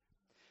be.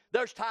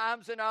 There's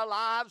times in our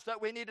lives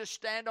that we need to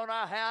stand on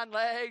our hind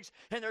legs,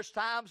 and there's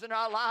times in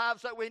our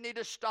lives that we need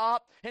to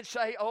stop and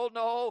say, oh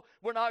no,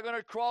 we're not going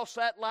to cross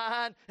that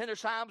line. And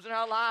there's times in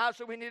our lives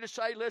that we need to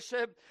say,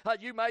 listen,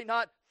 you may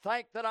not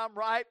think that I'm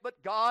right,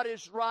 but God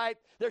is right.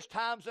 There's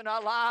times in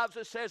our lives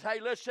that says, hey,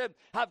 listen,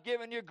 I've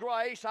given you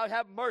grace. I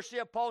have mercy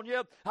upon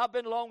you. I've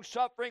been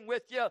long-suffering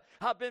with you.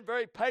 I've been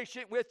very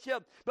patient with you.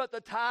 But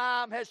the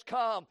time has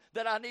come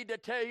that I need to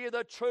tell you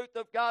the truth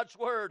of God's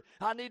Word.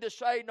 I need to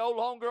say, no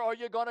longer are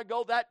you going to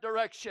go that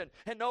direction,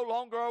 and no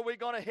longer are we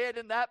going to head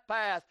in that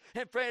path.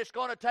 And friend, it's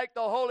going to take the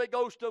Holy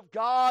Ghost of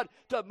God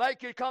to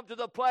make you come to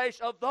the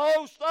place of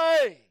those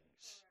things.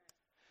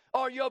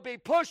 Or you'll be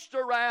pushed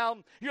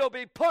around, you'll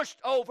be pushed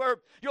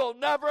over, you'll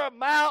never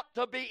amount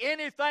to be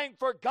anything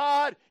for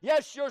God.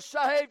 Yes, you're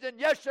saved, and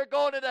yes, you're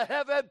going into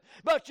heaven,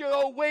 but you're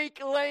a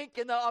weak link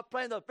in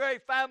the very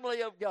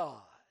family of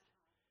God.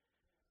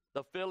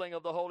 The filling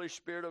of the Holy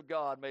Spirit of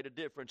God made a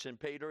difference in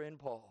Peter and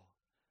Paul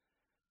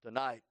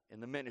tonight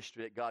in the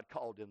ministry that God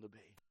called them to be.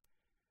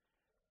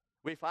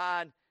 We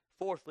find,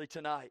 fourthly,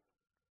 tonight,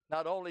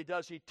 not only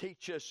does He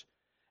teach us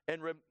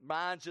and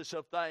reminds us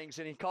of things,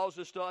 and He calls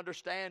us to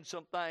understand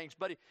some things,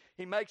 but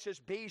He makes us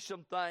be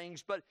some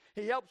things, but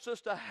He helps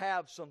us to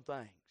have some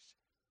things.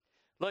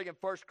 Look in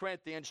 1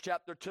 Corinthians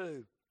chapter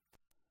 2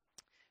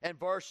 and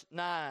verse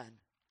 9.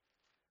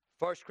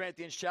 1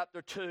 Corinthians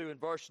chapter 2 and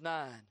verse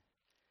 9.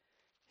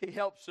 He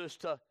helps us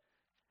to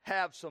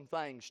have some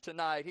things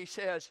tonight. He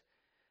says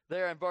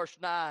there in verse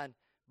 9,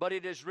 but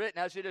it is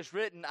written, as it is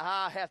written,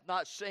 eye hath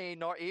not seen,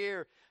 nor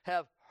ear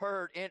have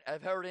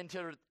entered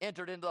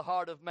into the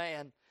heart of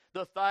man.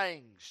 The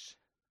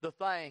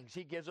things,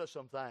 He gives us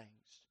some things.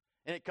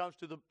 And it comes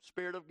to the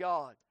Spirit of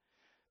God.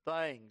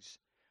 Things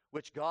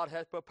which God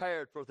hath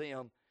prepared for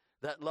them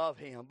that love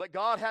Him. But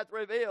God hath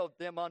revealed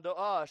them unto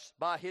us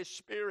by His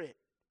Spirit.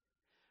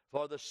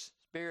 For the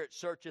Spirit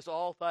searcheth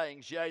all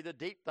things, yea, the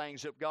deep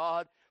things of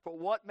God. For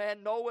what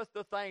man knoweth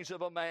the things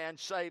of a man,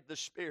 save the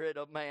spirit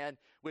of man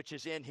which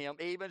is in him?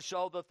 Even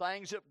so the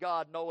things of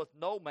God knoweth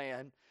no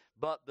man,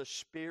 but the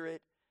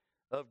Spirit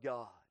of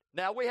God.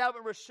 Now we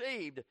haven't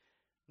received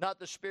not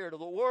the spirit of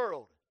the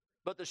world,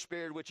 but the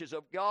Spirit which is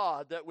of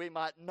God, that we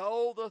might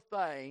know the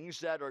things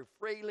that are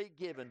freely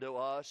given to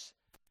us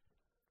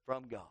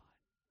from God.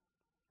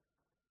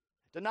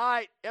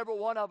 Tonight, every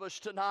one of us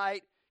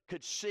tonight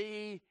could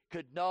see,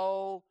 could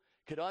know,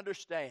 could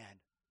understand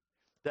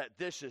that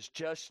this is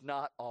just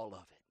not all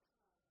of it.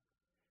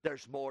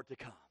 There's more to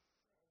come.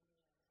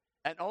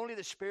 And only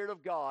the Spirit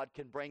of God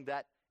can bring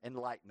that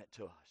enlightenment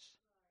to us.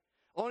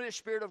 Only the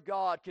Spirit of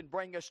God can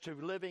bring us to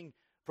living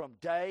from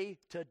day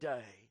to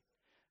day,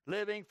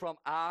 living from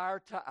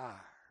hour to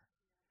hour,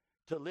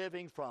 to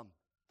living from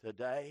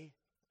today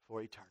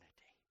for eternity.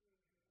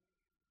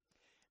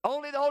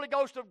 Only the Holy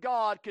Ghost of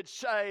God could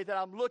say that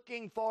I'm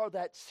looking for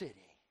that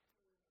city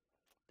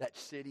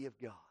of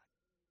God.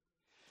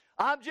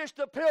 I'm just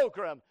a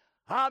pilgrim.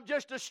 I'm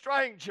just a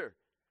stranger.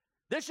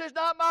 This is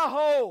not my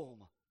home.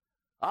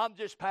 I'm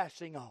just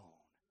passing on.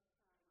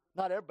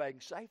 Not everybody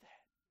can say that,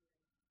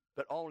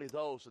 but only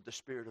those that the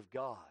Spirit of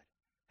God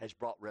has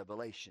brought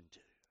revelation to.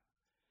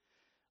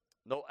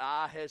 No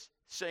eye has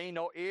seen,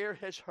 no ear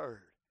has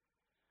heard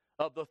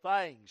of the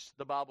things,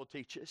 the Bible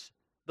teaches,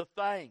 the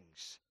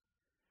things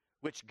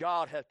which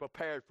God hath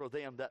prepared for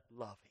them that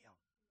love Him.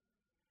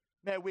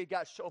 Man, we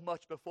got so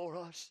much before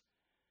us.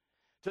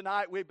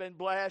 Tonight we've been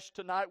blessed.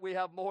 Tonight we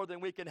have more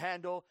than we can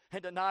handle.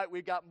 And tonight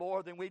we've got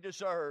more than we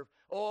deserve.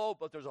 Oh,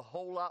 but there's a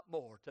whole lot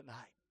more tonight.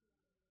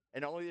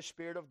 And only the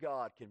Spirit of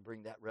God can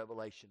bring that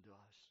revelation to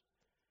us.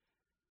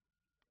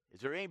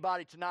 Is there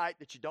anybody tonight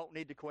that you don't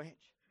need to quench?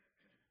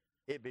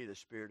 It'd be the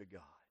Spirit of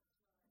God.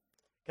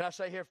 Can I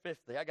say here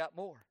fifthly, I got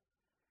more.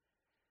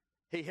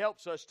 He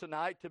helps us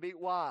tonight to be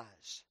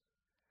wise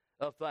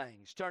of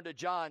things. Turn to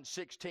John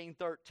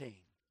 16:13.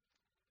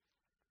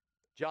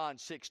 John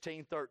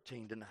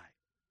 16:13 tonight.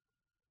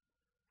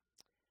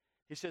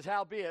 He says,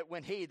 howbeit,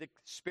 when He, the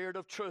Spirit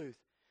of truth,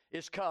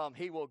 is come,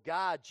 He will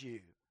guide you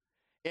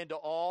into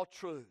all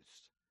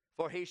truths.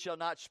 For He shall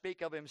not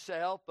speak of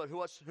Himself, but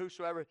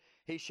whosoever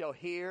He shall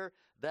hear,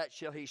 that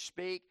shall He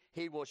speak.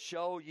 He will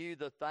show you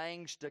the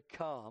things to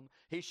come.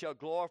 He shall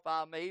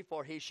glorify Me,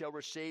 for He shall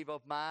receive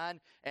of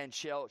mine, and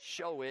shall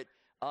show it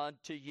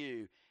unto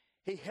you.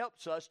 He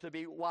helps us to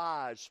be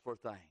wise for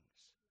things.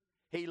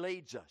 He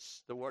leads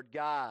us. The word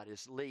guide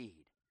is lead.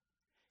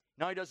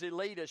 Not only does He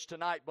lead us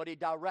tonight, but He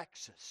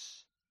directs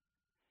us.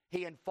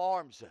 He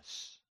informs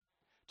us.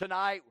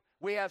 Tonight,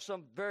 we have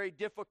some very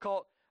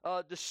difficult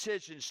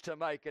decisions to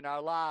make in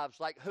our lives,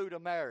 like who to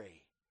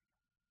marry.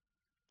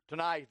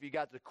 Tonight, if you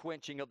got the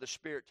quenching of the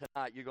Spirit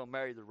tonight, you're going to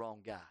marry the wrong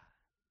guy.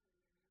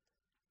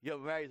 You'll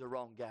marry the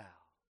wrong gal.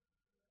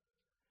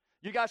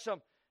 You got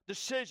some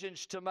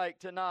decisions to make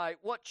tonight.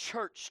 What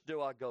church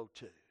do I go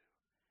to?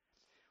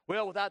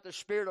 Well, without the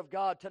Spirit of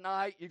God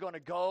tonight, you're going to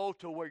go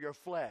to where your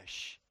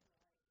flesh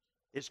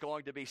is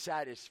going to be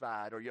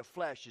satisfied, or your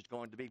flesh is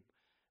going to be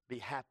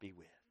happy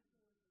with.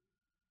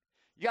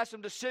 You got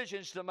some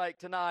decisions to make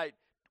tonight.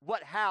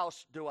 What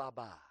house do I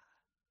buy?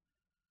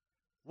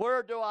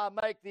 Where do I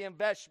make the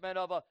investment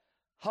of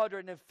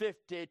 $150,000,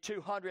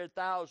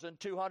 $200,000,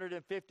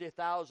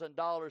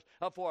 $250,000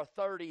 for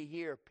a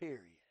 30-year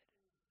period?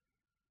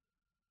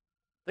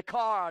 The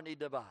car I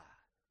need to buy.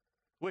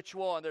 Which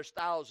one? There's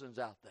thousands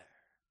out there.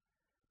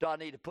 Do I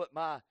need to put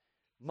my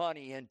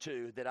money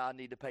into that I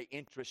need to pay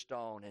interest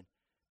on and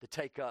to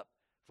take up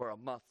for a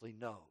monthly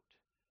note?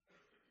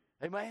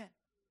 Amen?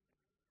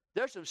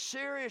 There's some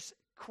serious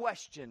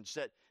questions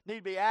that need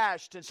to be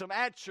asked and some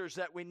answers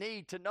that we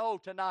need to know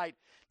tonight,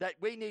 that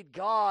we need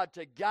God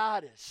to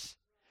guide us,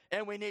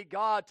 and we need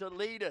God to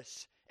lead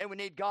us, and we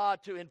need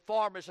God to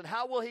inform us. And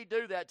how will He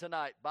do that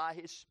tonight? By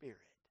His Spirit.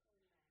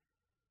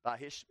 By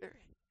His Spirit.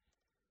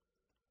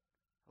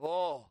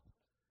 Oh,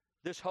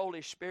 this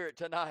Holy Spirit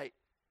tonight.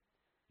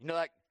 You know,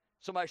 like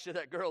somebody said,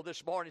 that girl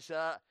this morning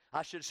said,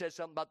 I should have said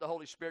something about the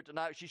Holy Spirit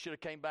tonight. She should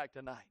have came back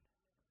tonight.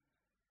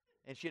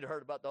 And she'd have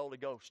heard about the Holy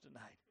Ghost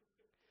tonight.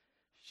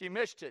 She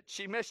missed it.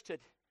 She missed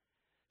it.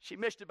 She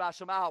missed it by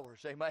some hours,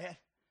 amen.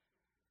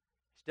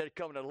 Instead of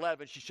coming at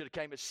 11, she should have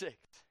came at 6.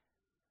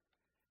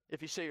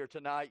 If you see her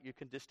tonight, you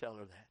can just tell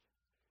her that.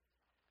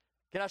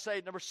 Can I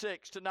say number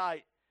 6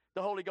 tonight?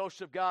 The Holy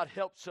Ghost of God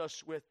helps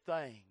us with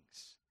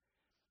things.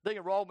 Think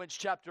of Romans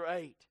chapter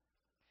 8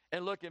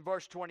 and look in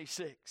verse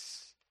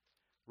 26.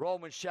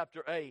 Romans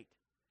chapter 8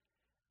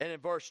 and in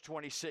verse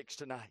 26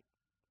 tonight.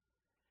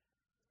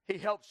 He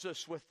helps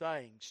us with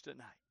things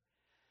tonight.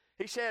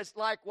 He says,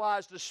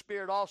 likewise the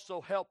Spirit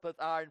also helpeth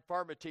our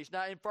infirmities.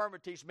 Now,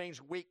 infirmities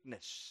means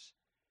weakness.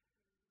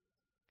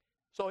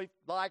 So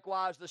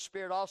likewise the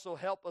Spirit also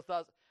helpeth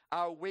us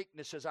our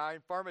weaknesses, our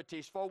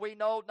infirmities. For we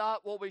know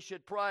not what we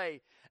should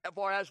pray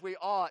for as we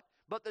ought.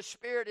 But the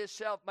Spirit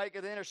Himself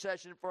maketh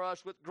intercession for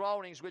us with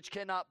groanings which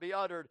cannot be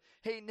uttered.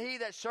 He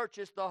that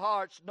searcheth the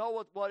hearts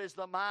knoweth what is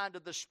the mind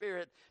of the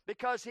Spirit,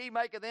 because He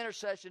maketh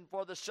intercession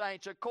for the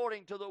saints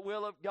according to the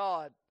will of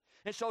God.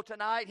 And so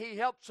tonight He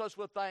helps us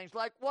with things.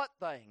 Like what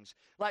things?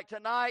 Like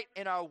tonight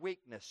in our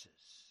weaknesses.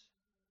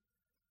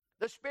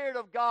 The Spirit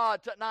of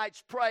God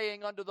tonight's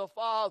praying unto the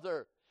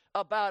Father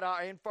about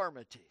our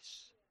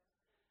infirmities.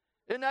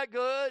 Isn't that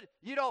good?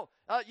 You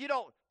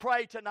don't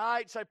pray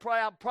tonight, say,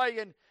 I'm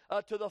praying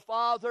to the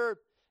Father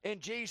in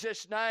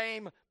Jesus'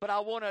 name, but I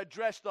want to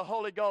address the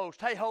Holy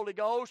Ghost. Hey, Holy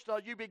Ghost,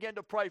 you begin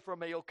to pray for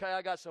me, okay?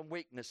 I got some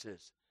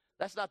weaknesses.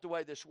 That's not the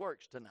way this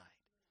works tonight.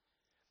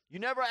 You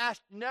never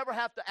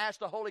have to ask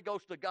the Holy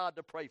Ghost of God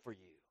to pray for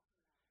you.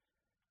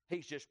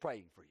 He's just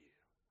praying for you.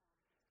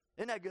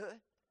 Isn't that good?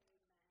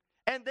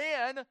 And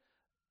then,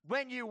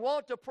 when you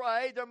want to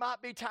pray, there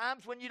might be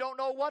times when you don't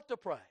know what to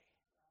pray.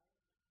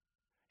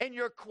 In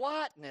your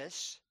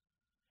quietness,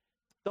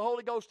 the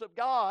Holy Ghost of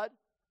God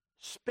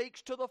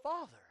speaks to the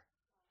Father.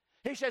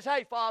 He says,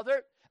 hey,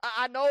 Father,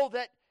 I know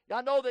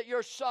that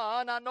your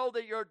son, I know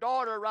that your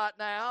daughter right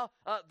now,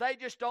 they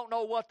just don't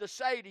know what to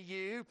say to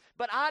you,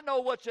 but I know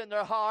what's in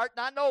their heart,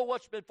 and I know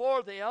what's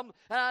before them,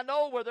 and I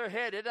know where they're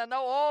headed. I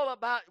know all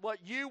about what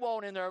you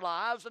want in their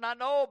lives, and I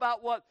know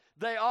about what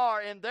they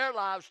are in their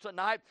lives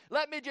tonight.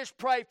 Let me just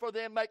pray for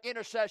them, make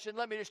intercession.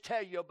 Let me just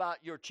tell you about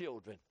your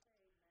children.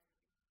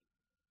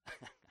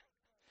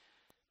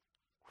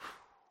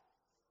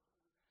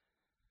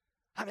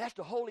 I mean, that's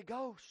the Holy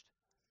Ghost.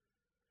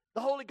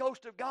 The Holy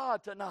Ghost of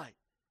God tonight.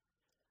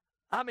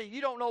 I mean,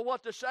 you don't know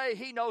what to say.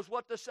 He knows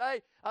what to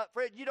say.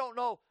 Fred, you don't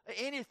know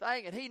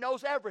anything, and He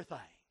knows everything.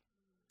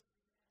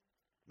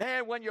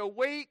 Man, when you're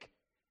weak,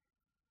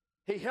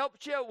 He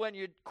helps you. When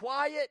you're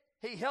quiet,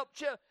 He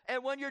helps you.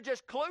 And when you're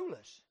just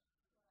clueless.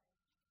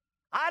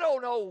 I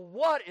don't know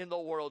what in the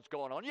world's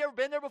going on. You ever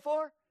been there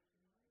before?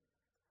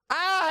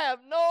 I have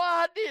no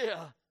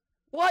idea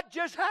what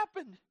just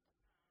happened.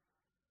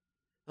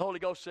 The Holy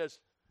Ghost says,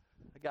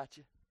 I got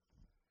you.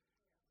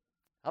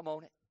 I'm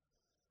on it.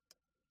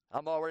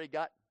 I'm already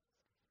got,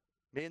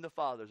 me and the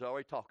Father's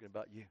already talking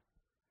about you.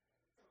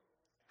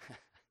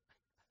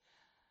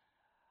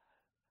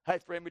 Hey,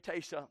 friend, let me tell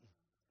you something.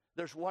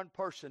 There's one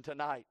person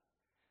tonight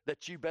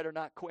that you better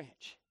not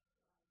quench,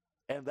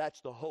 and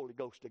that's the Holy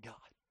Ghost of God.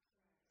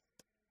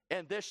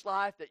 In this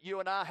life that you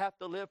and I have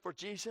to live for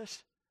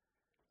Jesus,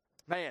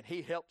 man,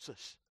 He helps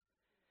us.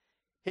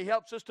 He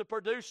helps us to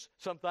produce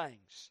some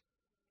things.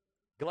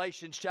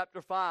 Galatians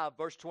chapter 5,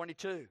 verse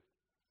 22.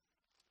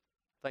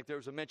 I think there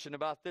was a mention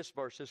about this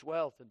verse as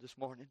well this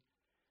morning.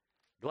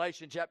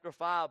 Galatians chapter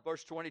 5,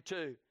 verse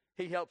 22.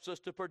 He helps us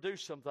to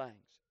produce some things.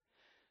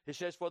 He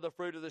says, for the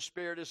fruit of the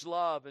Spirit is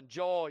love and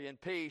joy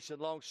and peace and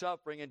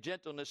long-suffering and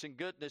gentleness and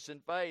goodness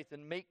and faith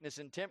and meekness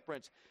and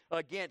temperance.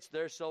 Against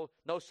there's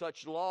no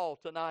such law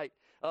tonight.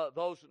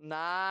 Those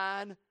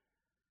 9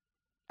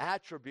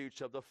 attributes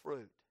of the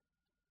fruit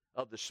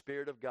of the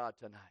Spirit of God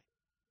tonight.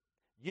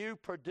 You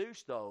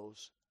produce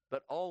those,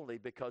 but only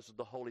because of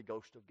the Holy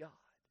Ghost of God.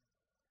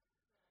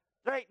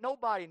 There ain't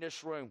nobody in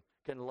this room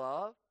can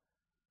love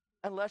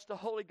unless the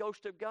Holy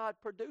Ghost of God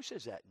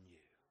produces that in you.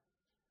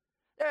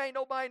 There ain't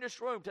nobody in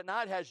this room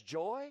tonight has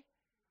joy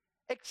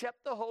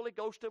except the Holy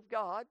Ghost of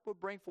God will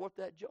bring forth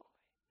that joy.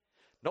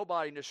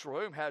 Nobody in this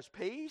room has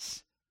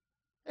peace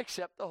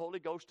except the Holy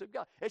Ghost of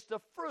God. It's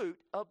the fruit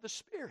of the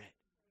Spirit.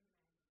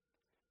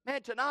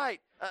 Man,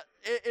 tonight,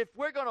 if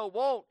we're going to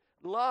want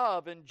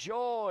love and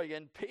joy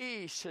and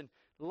peace and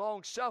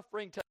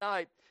long-suffering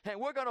tonight, and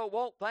we're going to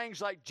want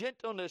things like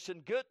gentleness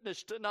and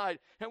goodness tonight,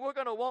 and we're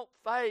going to want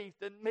faith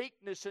and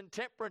meekness and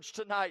temperance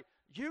tonight,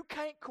 you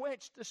can't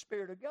quench the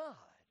Spirit of God.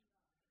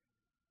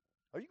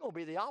 Or you're going to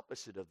be the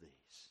opposite of these.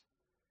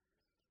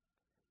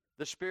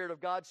 The Spirit of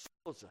God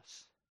seals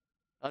us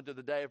unto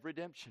the day of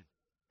redemption.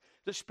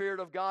 The Spirit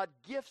of God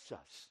gifts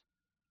us.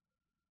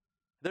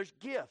 There's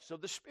gifts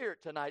of the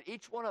Spirit tonight.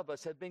 Each one of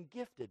us have been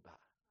gifted by.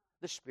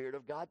 The Spirit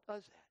of God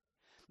does that.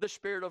 The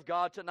Spirit of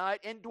God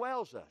tonight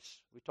indwells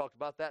us. We talked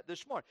about that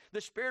this morning. The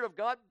Spirit of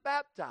God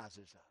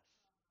baptizes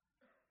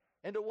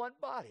us into one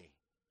body.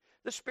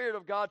 The Spirit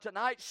of God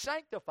tonight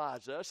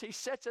sanctifies us. He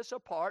sets us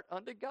apart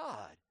unto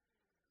God.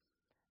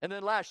 And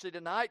then lastly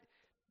tonight,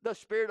 the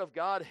Spirit of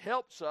God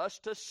helps us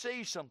to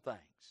see some things.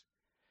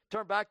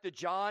 Turn back to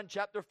John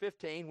chapter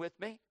 15 with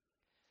me.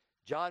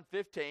 John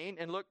 15,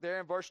 and look there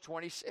in verse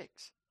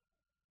 26.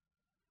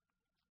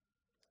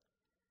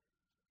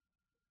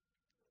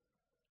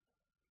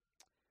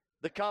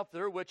 The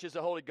Comforter, which is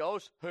the Holy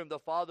Ghost, whom the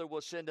Father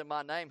will send in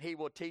my name, He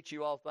will teach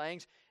you all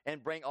things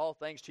and bring all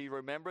things to your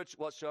remembrance,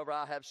 whatsoever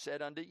I have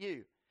said unto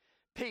you.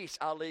 Peace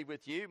I leave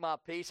with you, my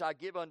peace I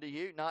give unto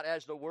you, not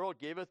as the world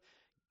giveth,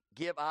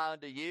 give I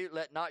unto you.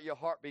 Let not your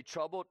heart be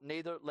troubled,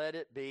 neither let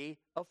it be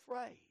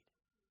afraid.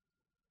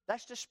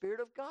 That's the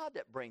Spirit of God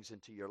that brings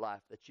into your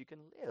life that you can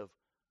live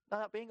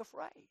not being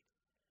afraid.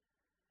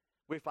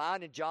 We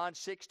find in John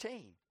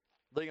 16,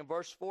 look in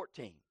verse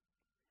 14.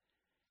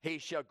 He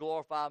shall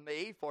glorify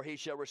me, for he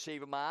shall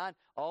receive of mine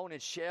own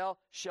and shall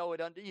show it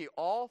unto you.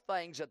 All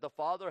things that the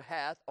Father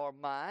hath are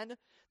mine.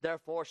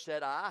 Therefore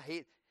said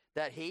I,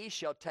 that he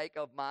shall take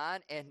of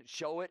mine and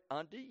show it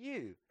unto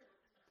you.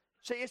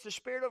 See, it's the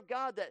Spirit of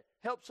God that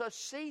helps us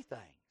see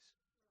things.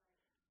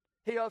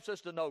 He helps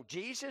us to know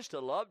Jesus, to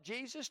love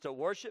Jesus, to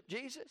worship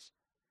Jesus.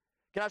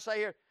 Can I say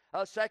here,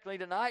 secondly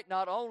tonight,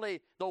 not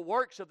only the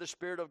works of the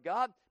Spirit of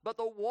God, but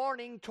the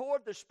warning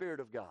toward the Spirit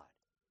of God.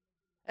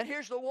 And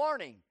here's the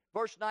warning,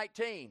 verse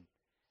 19,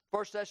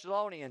 1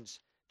 Thessalonians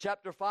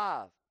chapter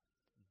 5.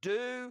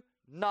 Do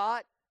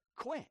not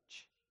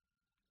quench.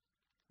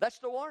 That's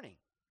the warning.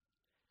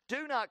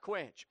 Do not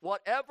quench.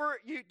 Whatever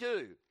you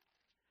do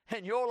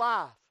in your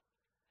life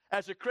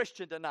as a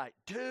Christian tonight,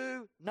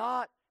 do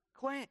not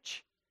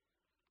quench.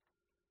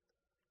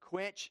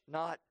 Quench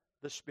not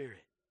the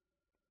Spirit.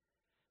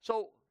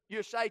 So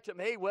you say to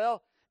me,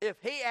 well, if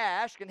he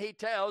asks and he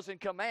tells and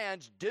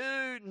commands,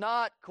 do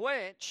not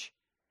quench,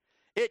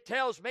 it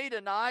tells me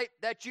tonight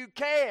that you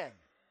can,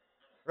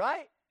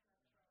 right?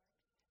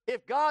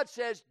 If God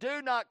says,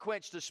 do not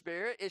quench the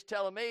Spirit, it's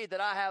telling me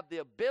that I have the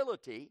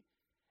ability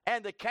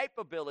and the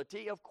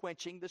capability of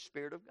quenching the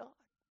Spirit of God.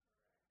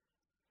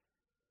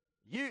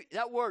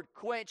 That word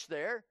quench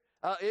there,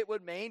 it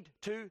would mean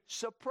to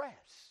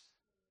suppress.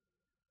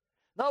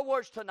 In other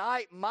words,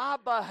 tonight, my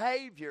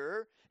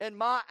behavior and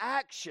my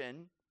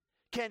action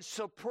can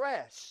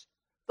suppress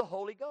the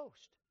Holy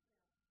Ghost.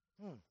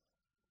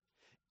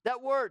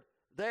 That word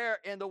there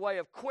in the way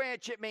of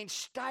quench, it means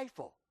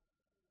stifle.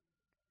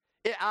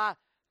 I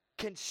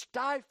can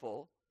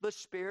stifle the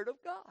Spirit of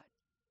God.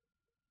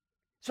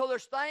 So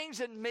there's things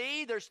in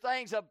me, there's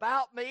things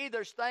about me,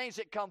 there's things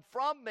that come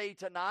from me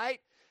tonight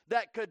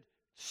that could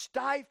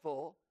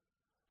stifle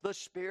the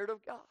Spirit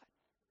of God.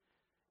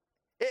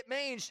 It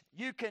means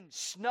you can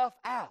snuff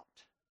out.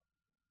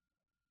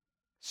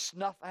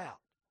 Snuff out.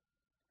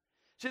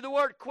 See, the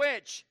word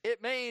quench,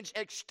 it means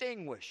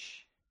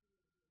extinguish.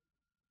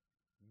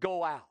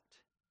 Go out.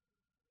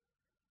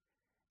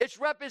 It's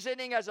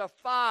representing as a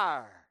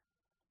fire,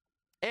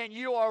 and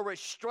you are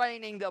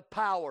restraining the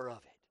power of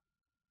it.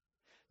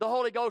 The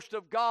Holy Ghost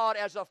of God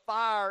as a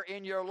fire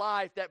in your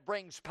life that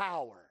brings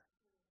power,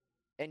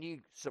 and you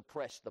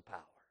suppress the power,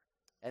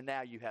 and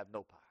now you have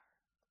no power.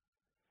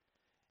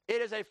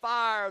 It is a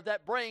fire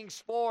that brings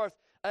forth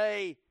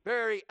a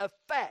very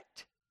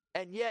effect,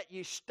 and yet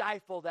you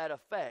stifle that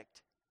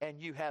effect,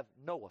 and you have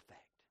no effect.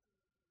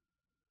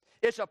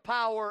 It's a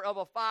power of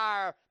a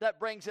fire that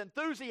brings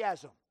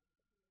enthusiasm,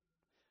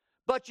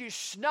 but you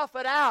snuff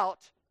it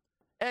out,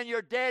 and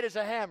you're dead as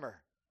a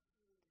hammer.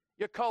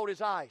 You're cold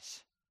as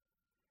ice.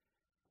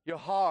 You're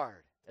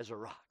hard as a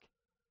rock.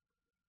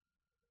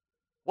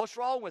 What's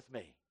wrong with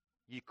me?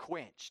 You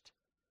quenched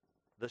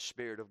the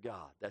Spirit of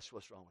God. That's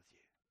what's wrong with you.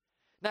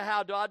 Now,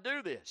 how do I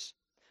do this?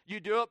 You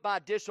do it by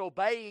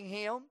disobeying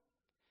Him.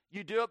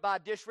 You do it by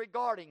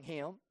disregarding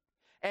Him.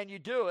 And you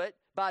do it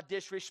by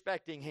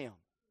disrespecting Him.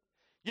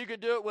 You can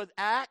do it with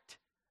act.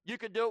 You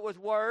can do it with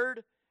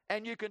word.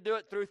 And you can do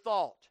it through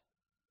thought.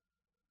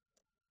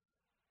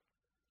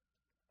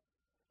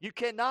 You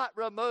cannot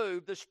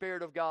remove the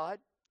Spirit of God.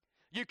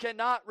 You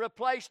cannot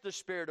replace the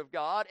Spirit of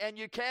God. And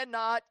you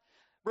cannot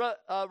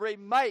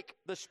remake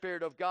the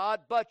Spirit of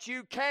God. But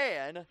you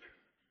can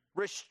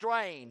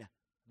restrain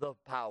the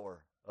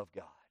power of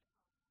God.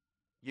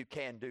 You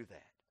can do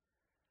that.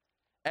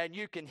 And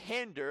you can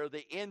hinder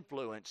the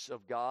influence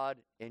of God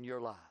in your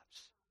lives.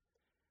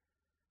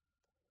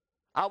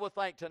 I would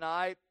think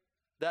tonight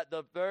that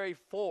the very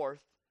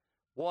fourth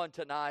one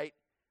tonight,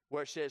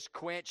 where it says,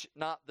 quench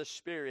not the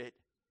Spirit,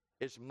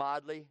 is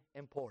mildly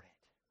important.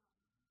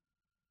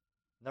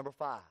 Number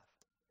 5,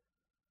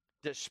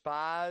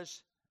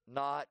 despise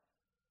not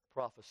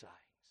prophesying.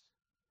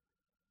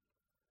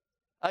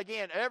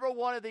 Again, every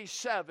one of these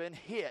 7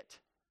 hit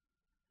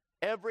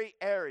every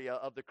area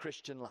of the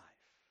Christian life.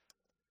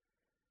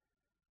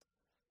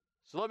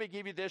 So let me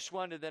give you this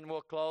one, and then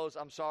we'll close.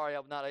 I'm sorry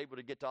I'm not able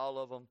to get to all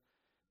of them.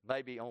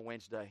 Maybe on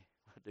Wednesday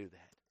I'll do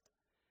that.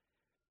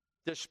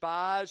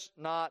 Despise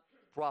not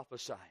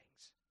prophesying.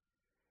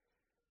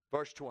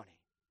 Verse 20.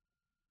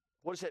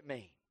 What does it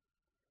mean?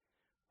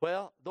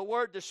 Well, the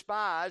word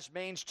despise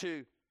means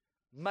to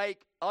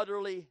make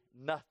utterly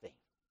nothing.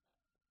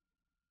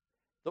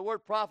 The word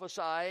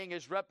prophesying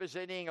is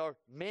representing or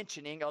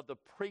mentioning of the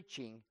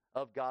preaching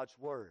of God's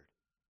word.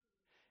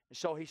 And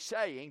so he's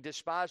saying,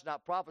 despise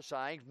not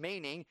prophesying,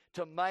 meaning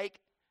to make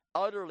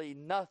utterly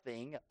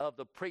nothing of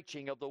the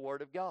preaching of the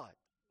word of God.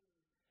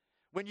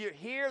 When you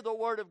hear the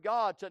word of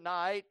God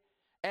tonight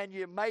and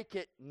you make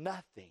it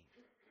nothing,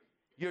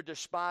 you're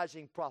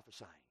despising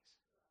prophesying.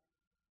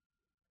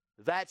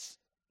 That's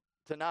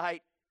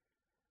tonight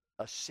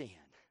a sin.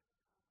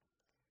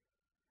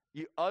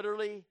 You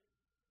utterly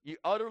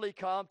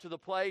come to the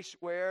place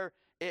where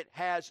it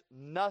has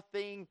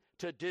nothing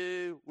to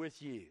do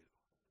with you.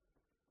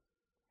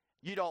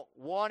 You don't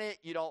want it,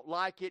 you don't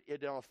like it,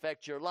 it don't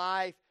affect your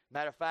life.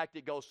 Matter of fact,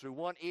 it goes through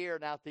one ear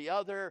and out the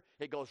other.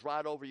 It goes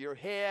right over your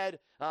head.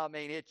 I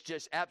mean, it's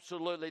just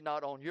absolutely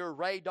not on your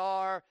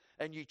radar,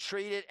 and you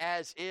treat it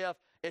as if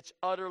it's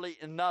utterly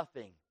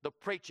nothing. The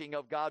preaching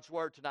of God's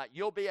word tonight.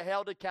 You'll be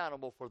held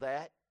accountable for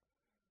that.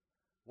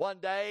 One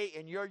day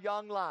in your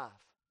young life,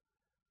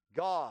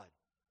 God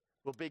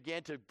will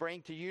begin to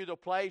bring to you the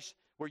place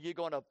where you're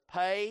going to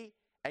pay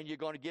and you're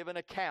going to give an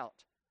account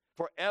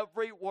for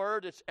every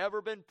word that's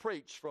ever been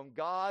preached from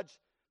God's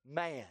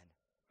man.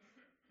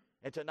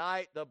 And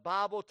tonight, the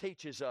Bible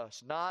teaches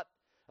us not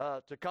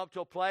to come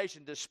to a place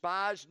and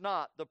despise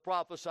not the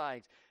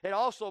prophesying. It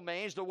also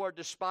means, the word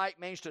despite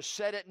means to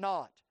set it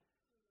not.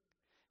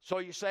 So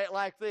you say it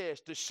like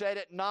this, to set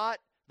it not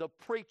the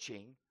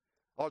preaching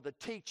or the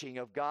teaching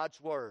of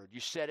God's word. You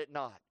set it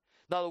not.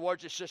 In other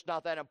words, it's just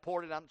not that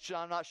important.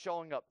 I'm not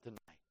showing up tonight.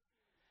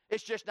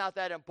 It's just not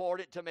that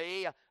important to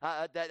me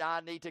that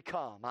I need to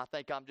come. I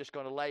think I'm just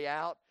going to lay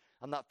out.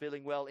 I'm not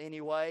feeling well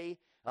anyway.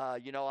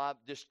 I'm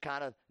just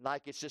kind of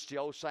like it's just the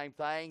old same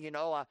thing.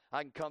 I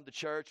can come to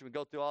church and we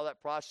go through all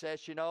that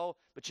process,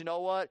 But you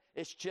know what?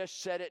 It's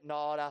just set it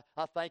not.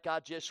 I think I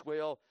just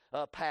will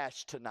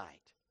pass tonight.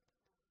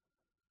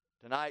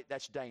 Tonight,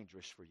 that's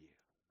dangerous for you.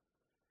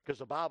 Because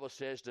the Bible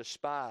says,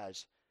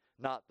 despise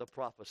not the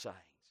prophesying.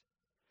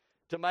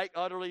 To make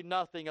utterly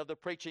nothing of the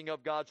preaching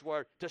of God's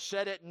word. To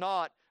set it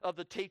not of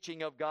the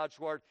teaching of God's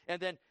word.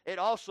 And then it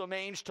also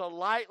means to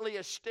lightly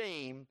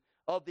esteem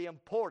of the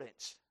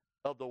importance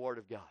of the Word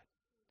of God.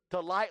 To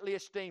lightly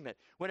esteem it.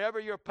 Whenever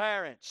your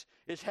parents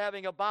is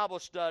having a Bible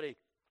study,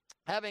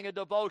 having a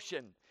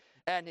devotion,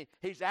 and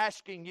he's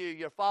asking you,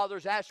 your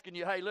father's asking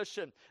you, hey,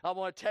 listen, I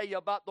want to tell you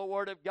about the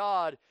Word of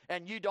God,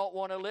 and you don't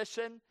want to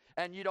listen,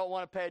 and you don't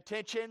want to pay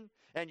attention,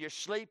 and you're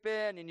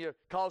sleeping, and you're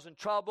causing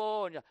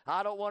trouble, and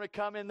I don't want to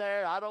come in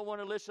there, I don't want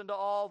to listen to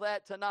all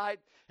that tonight,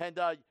 and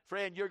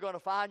friend, you're going to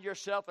find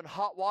yourself in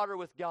hot water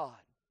with God.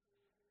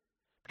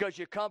 Because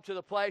you come to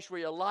the place where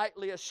you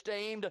lightly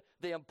esteemed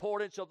the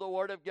importance of the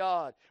Word of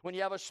God. When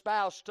you have a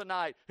spouse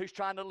tonight who's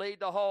trying to lead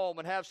the home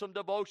and have some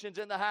devotions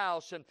in the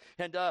house, and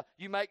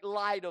you make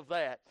light of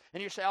that.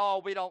 And you say,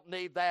 oh, we don't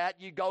need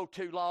that. You go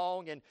too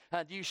long, and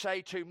you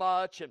say too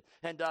much,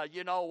 and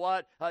you know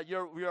what?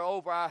 You're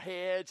over our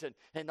heads,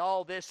 and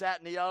all this, that,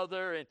 and the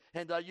other,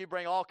 and you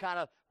bring all kind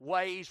of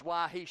ways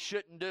why he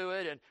shouldn't do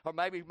it, or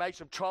maybe make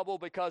some trouble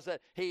because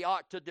he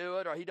ought to do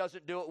it, or he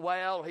doesn't do it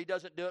well, or he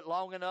doesn't do it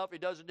long enough, he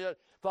doesn't do it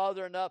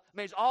farther enough. I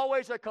mean, it's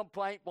always a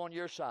complaint on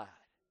your side.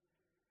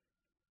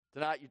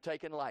 Tonight, you're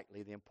taking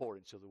lightly the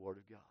importance of the Word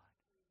of God.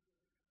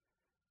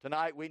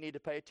 Tonight, we need to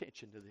pay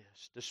attention to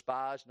this.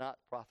 Despise not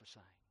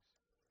prophesying.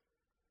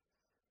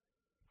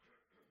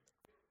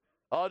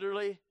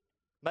 Utterly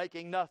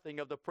making nothing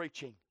of the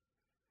preaching.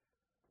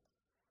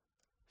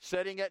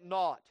 Setting at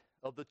naught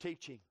of the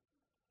teaching.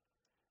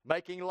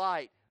 Making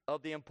light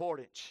of the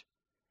importance.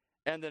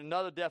 And then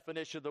another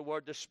definition of the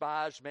word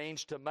despise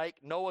means to make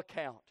no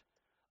account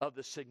of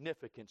the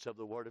significance of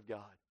the Word of God.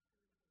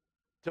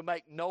 To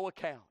make no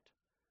account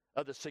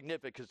of the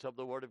significance of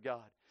the Word of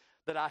God.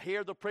 That I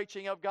hear the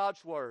preaching of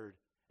God's Word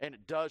and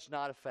it does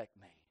not affect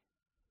me.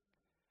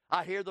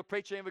 I hear the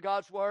preaching of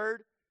God's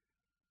Word,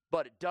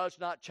 but it does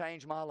not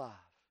change my life.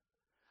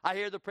 I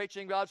hear the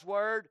preaching of God's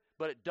Word,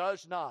 but it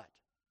does not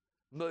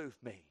move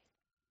me.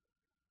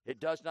 It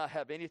does not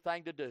have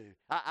anything to do.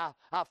 I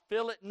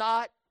feel it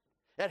not.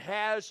 It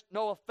has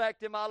no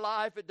effect in my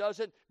life. It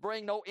doesn't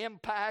bring no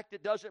impact.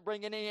 It doesn't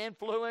bring any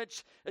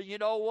influence. And you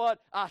know what?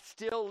 I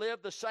still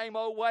live the same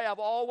old way I've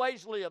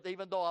always lived,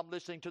 even though I'm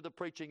listening to the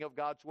preaching of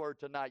God's Word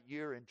tonight.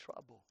 You're in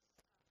trouble.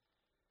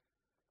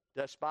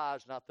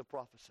 Despise not the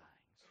prophesying.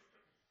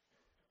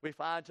 We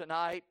find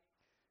tonight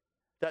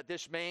that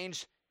this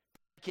means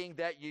thinking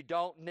that you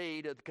don't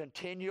need a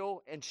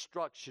continual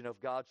instruction of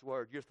God's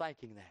Word. You're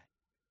thinking that.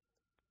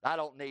 I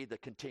don't need the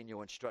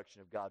continual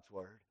instruction of God's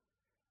Word.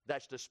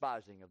 That's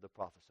despising of the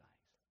prophesying.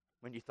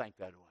 When you think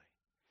that way.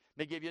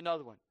 Let me give you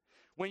another one.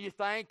 When you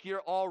think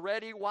you're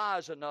already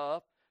wise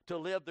enough to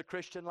live the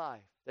Christian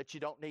life, that you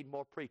don't need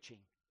more preaching.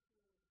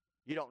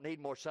 You don't need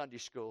more Sunday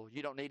school.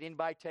 You don't need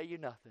anybody to tell you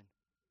nothing.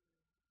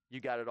 You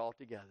got it all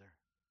together.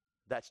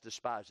 That's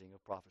despising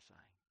of prophesying.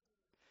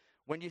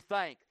 When you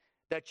think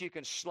that you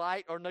can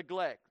slight or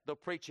neglect the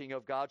preaching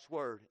of God's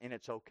Word and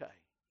it's okay.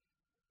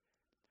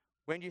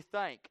 When you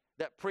think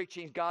that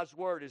preaching God's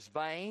Word is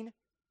vain,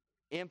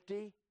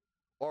 empty,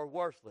 or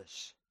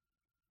worthless,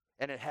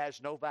 and it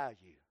has no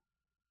value,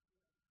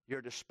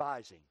 you're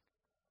despising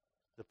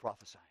the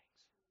prophesyings.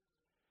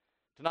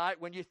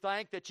 Tonight, when you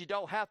think that you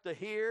don't have to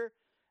hear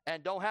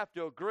and don't have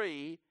to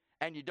agree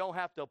and you don't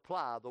have to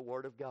apply the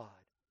Word of God,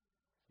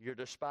 you're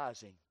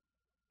despising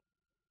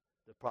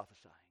the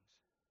prophesyings.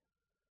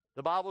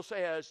 The Bible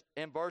says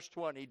in verse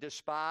 20,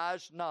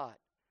 despise not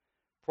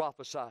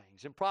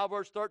prophesyings. In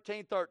Proverbs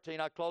 13:13,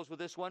 I close with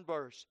this one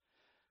verse.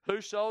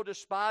 Whoso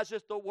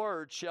despiseth the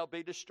word shall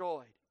be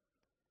destroyed.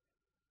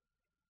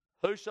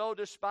 Whoso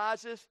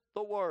despiseth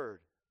the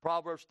word,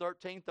 Proverbs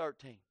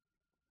 13:13,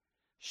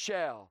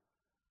 shall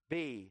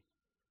be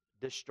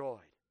destroyed.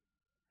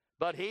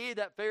 But he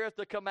that feareth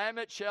the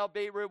commandment shall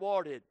be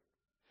rewarded.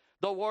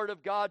 The Word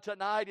of God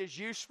tonight is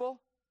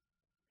useful.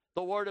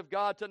 The Word of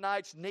God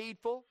tonight's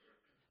needful.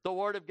 The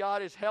Word of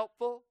God is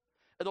helpful.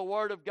 The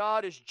Word of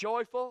God is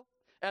joyful.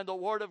 And the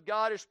Word of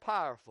God is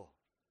powerful.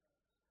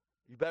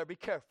 You better be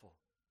careful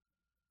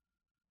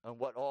on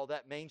what all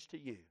that means to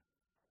you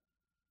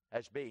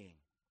as being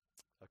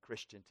a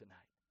Christian tonight.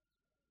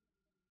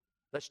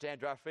 Let's stand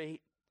to our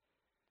feet.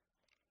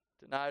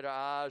 Tonight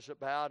our eyes are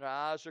bowed and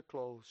our eyes are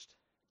closed.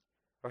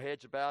 Our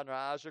heads are bowed and our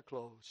eyes are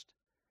closed.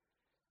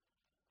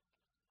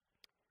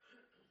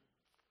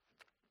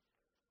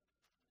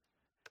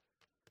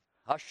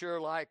 I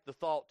sure like the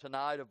thought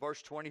tonight of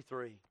verse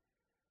 23.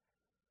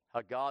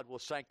 How God will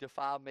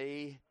sanctify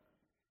me,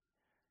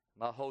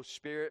 my whole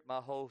spirit, my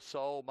whole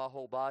soul, my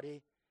whole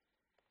body.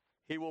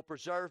 He will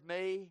preserve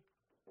me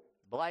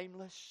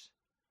blameless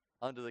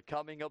unto the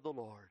coming of the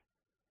Lord.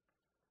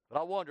 But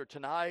I wonder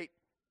tonight,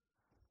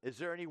 is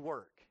there any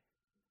work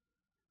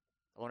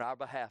on our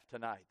behalf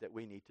tonight that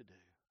we need to do?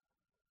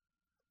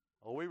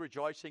 Are we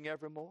rejoicing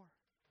evermore?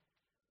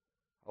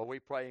 Are we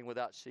praying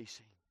without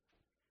ceasing?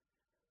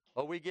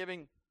 Are we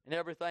giving in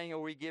everything? Are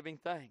we giving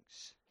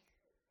thanks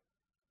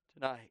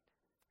tonight?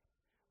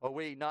 Are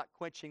we not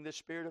quenching the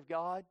Spirit of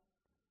God?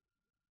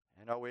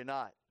 And are we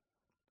not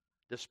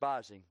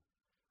despising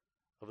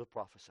of the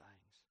prophesyings?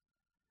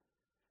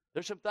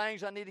 There's some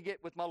things I need to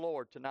get with my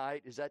Lord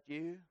tonight. Is that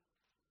you?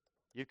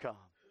 You come.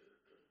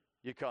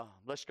 You come.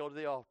 Let's go to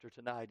the altar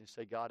tonight and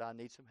say, God, I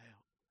need some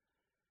help.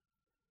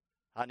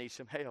 I need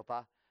some help.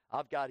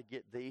 I've got to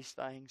get these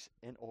things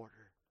in order.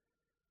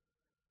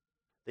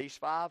 These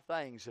 5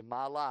 things in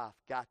my life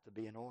got to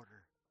be in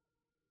order.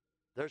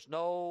 There's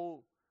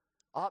no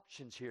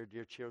options here,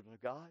 dear children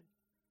of God.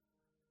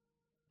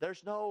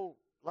 There's no,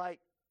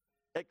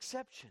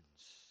 exceptions.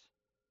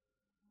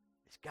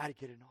 It's got to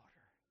get in order.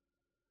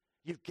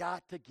 You've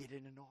got to get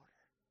it in order.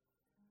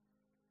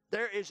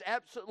 There is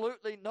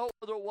absolutely no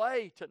other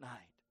way tonight.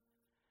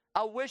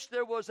 I wish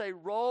there was a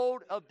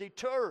road of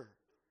detour.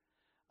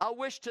 I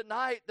wish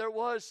tonight there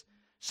was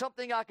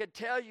something I could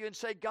tell you and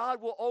say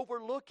God will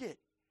overlook it.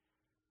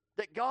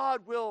 That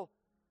God will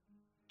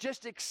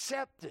just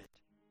accept it.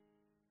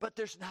 But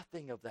there's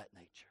nothing of that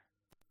nature.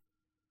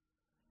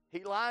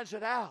 He lines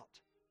it out.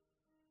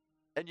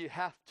 And you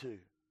have to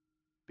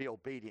be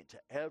obedient to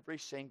every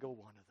single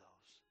one of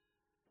those.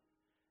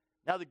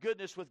 Now the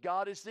goodness with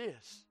God is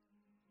this.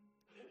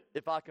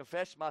 If I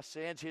confess my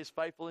sins, He is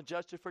faithful and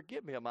just to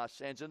forgive me of my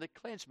sins and to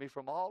cleanse me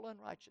from all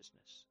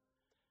unrighteousness.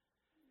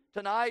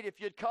 Tonight, if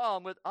you'd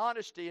come with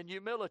honesty and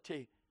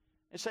humility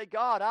and say,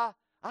 God,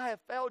 I have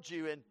failed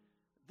you in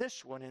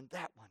this one and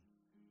that one,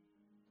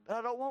 but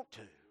I don't want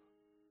to.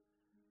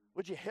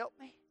 Would you help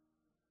me?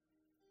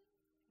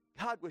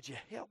 God, would you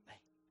help me?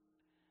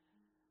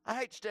 I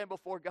hate to stand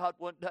before God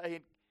one day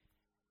and,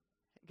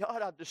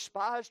 God, I've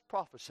despised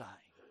prophesying.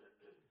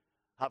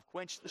 I've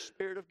quenched the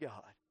Spirit of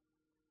God.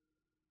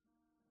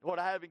 Lord,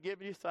 I haven't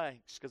given you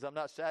thanks because I'm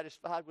not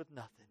satisfied with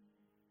nothing.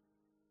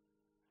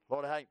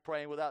 Lord, I ain't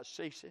praying without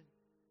ceasing.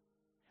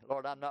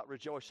 Lord, I'm not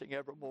rejoicing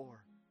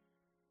evermore.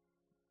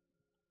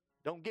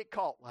 Don't get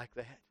caught like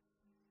that.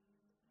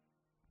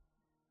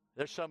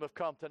 There's some have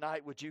come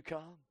tonight. Would you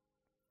come?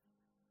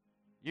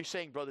 You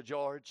sing, Brother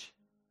George.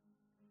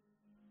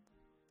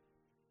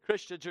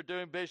 Christians are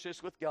doing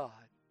business with God.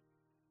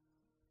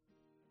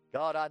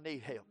 God, I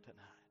need help tonight.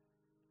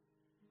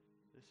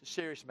 This is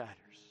serious matters.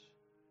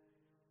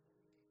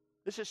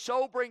 This is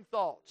sobering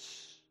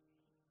thoughts.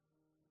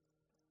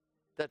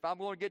 That if I'm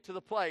going to get to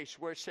the place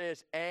where it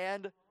says,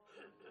 and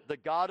the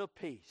God of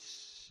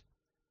peace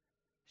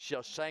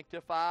shall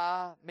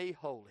sanctify me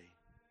wholly.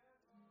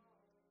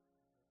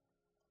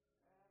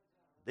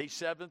 These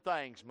 7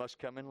 things must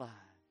come in line.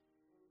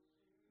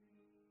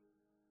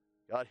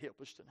 God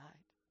help us tonight.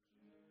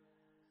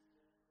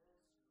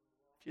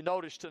 If you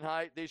notice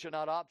tonight, these are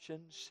not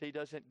options. He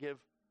doesn't give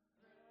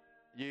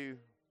you,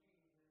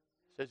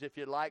 says if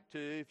you'd like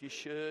to, if you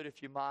should,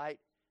 if you might.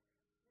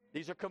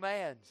 These are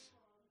commands.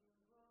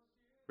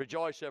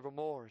 Rejoice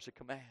evermore is a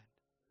command.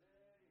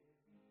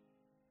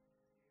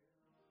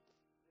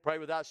 Pray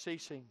without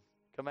ceasing,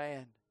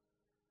 command.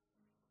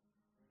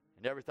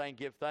 And everything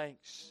give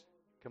thanks,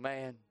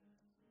 command.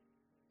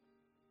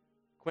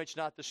 Quench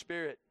not the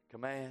Spirit,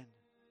 command.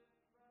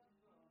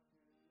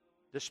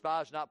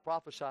 Despise not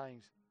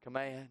prophesying,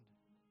 command.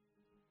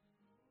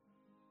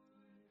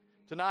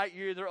 Tonight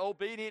you're either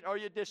obedient or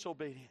you're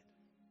disobedient.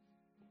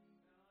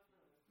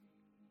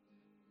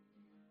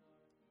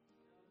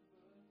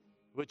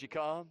 Would you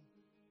come?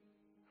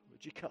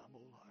 Would you come, oh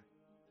Lord?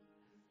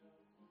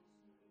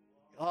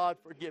 God,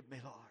 forgive me,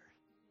 Lord.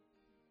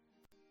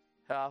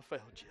 How I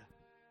failed you.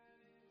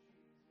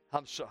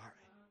 I'm sorry.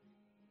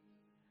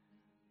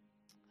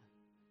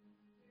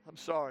 I'm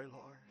sorry,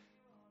 Lord.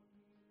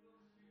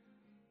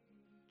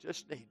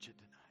 Just need you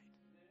tonight.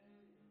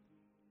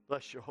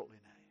 Bless your holy name.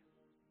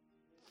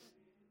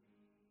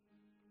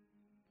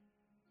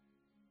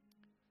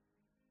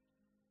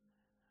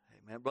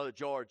 Amen. Brother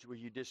George, will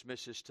you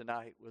dismiss us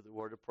tonight with a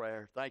word of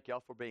prayer? Thank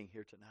y'all for being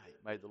here tonight.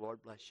 May the Lord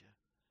bless you.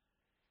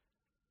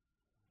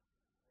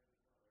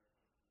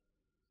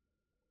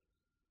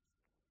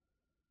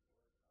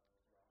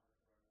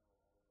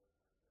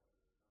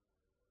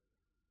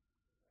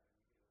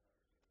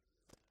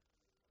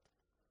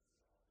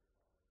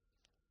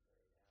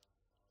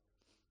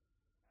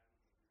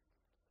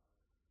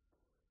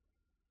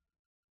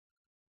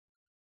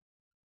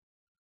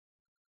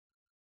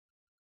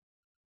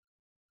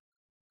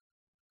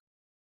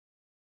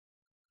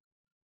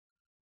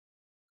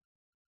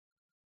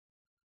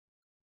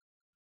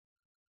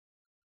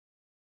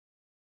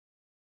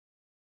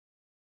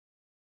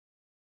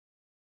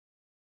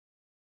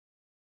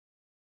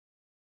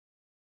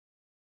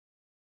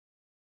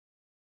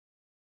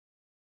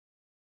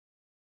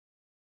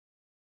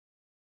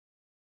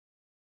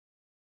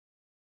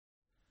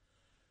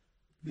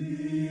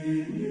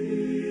 Beni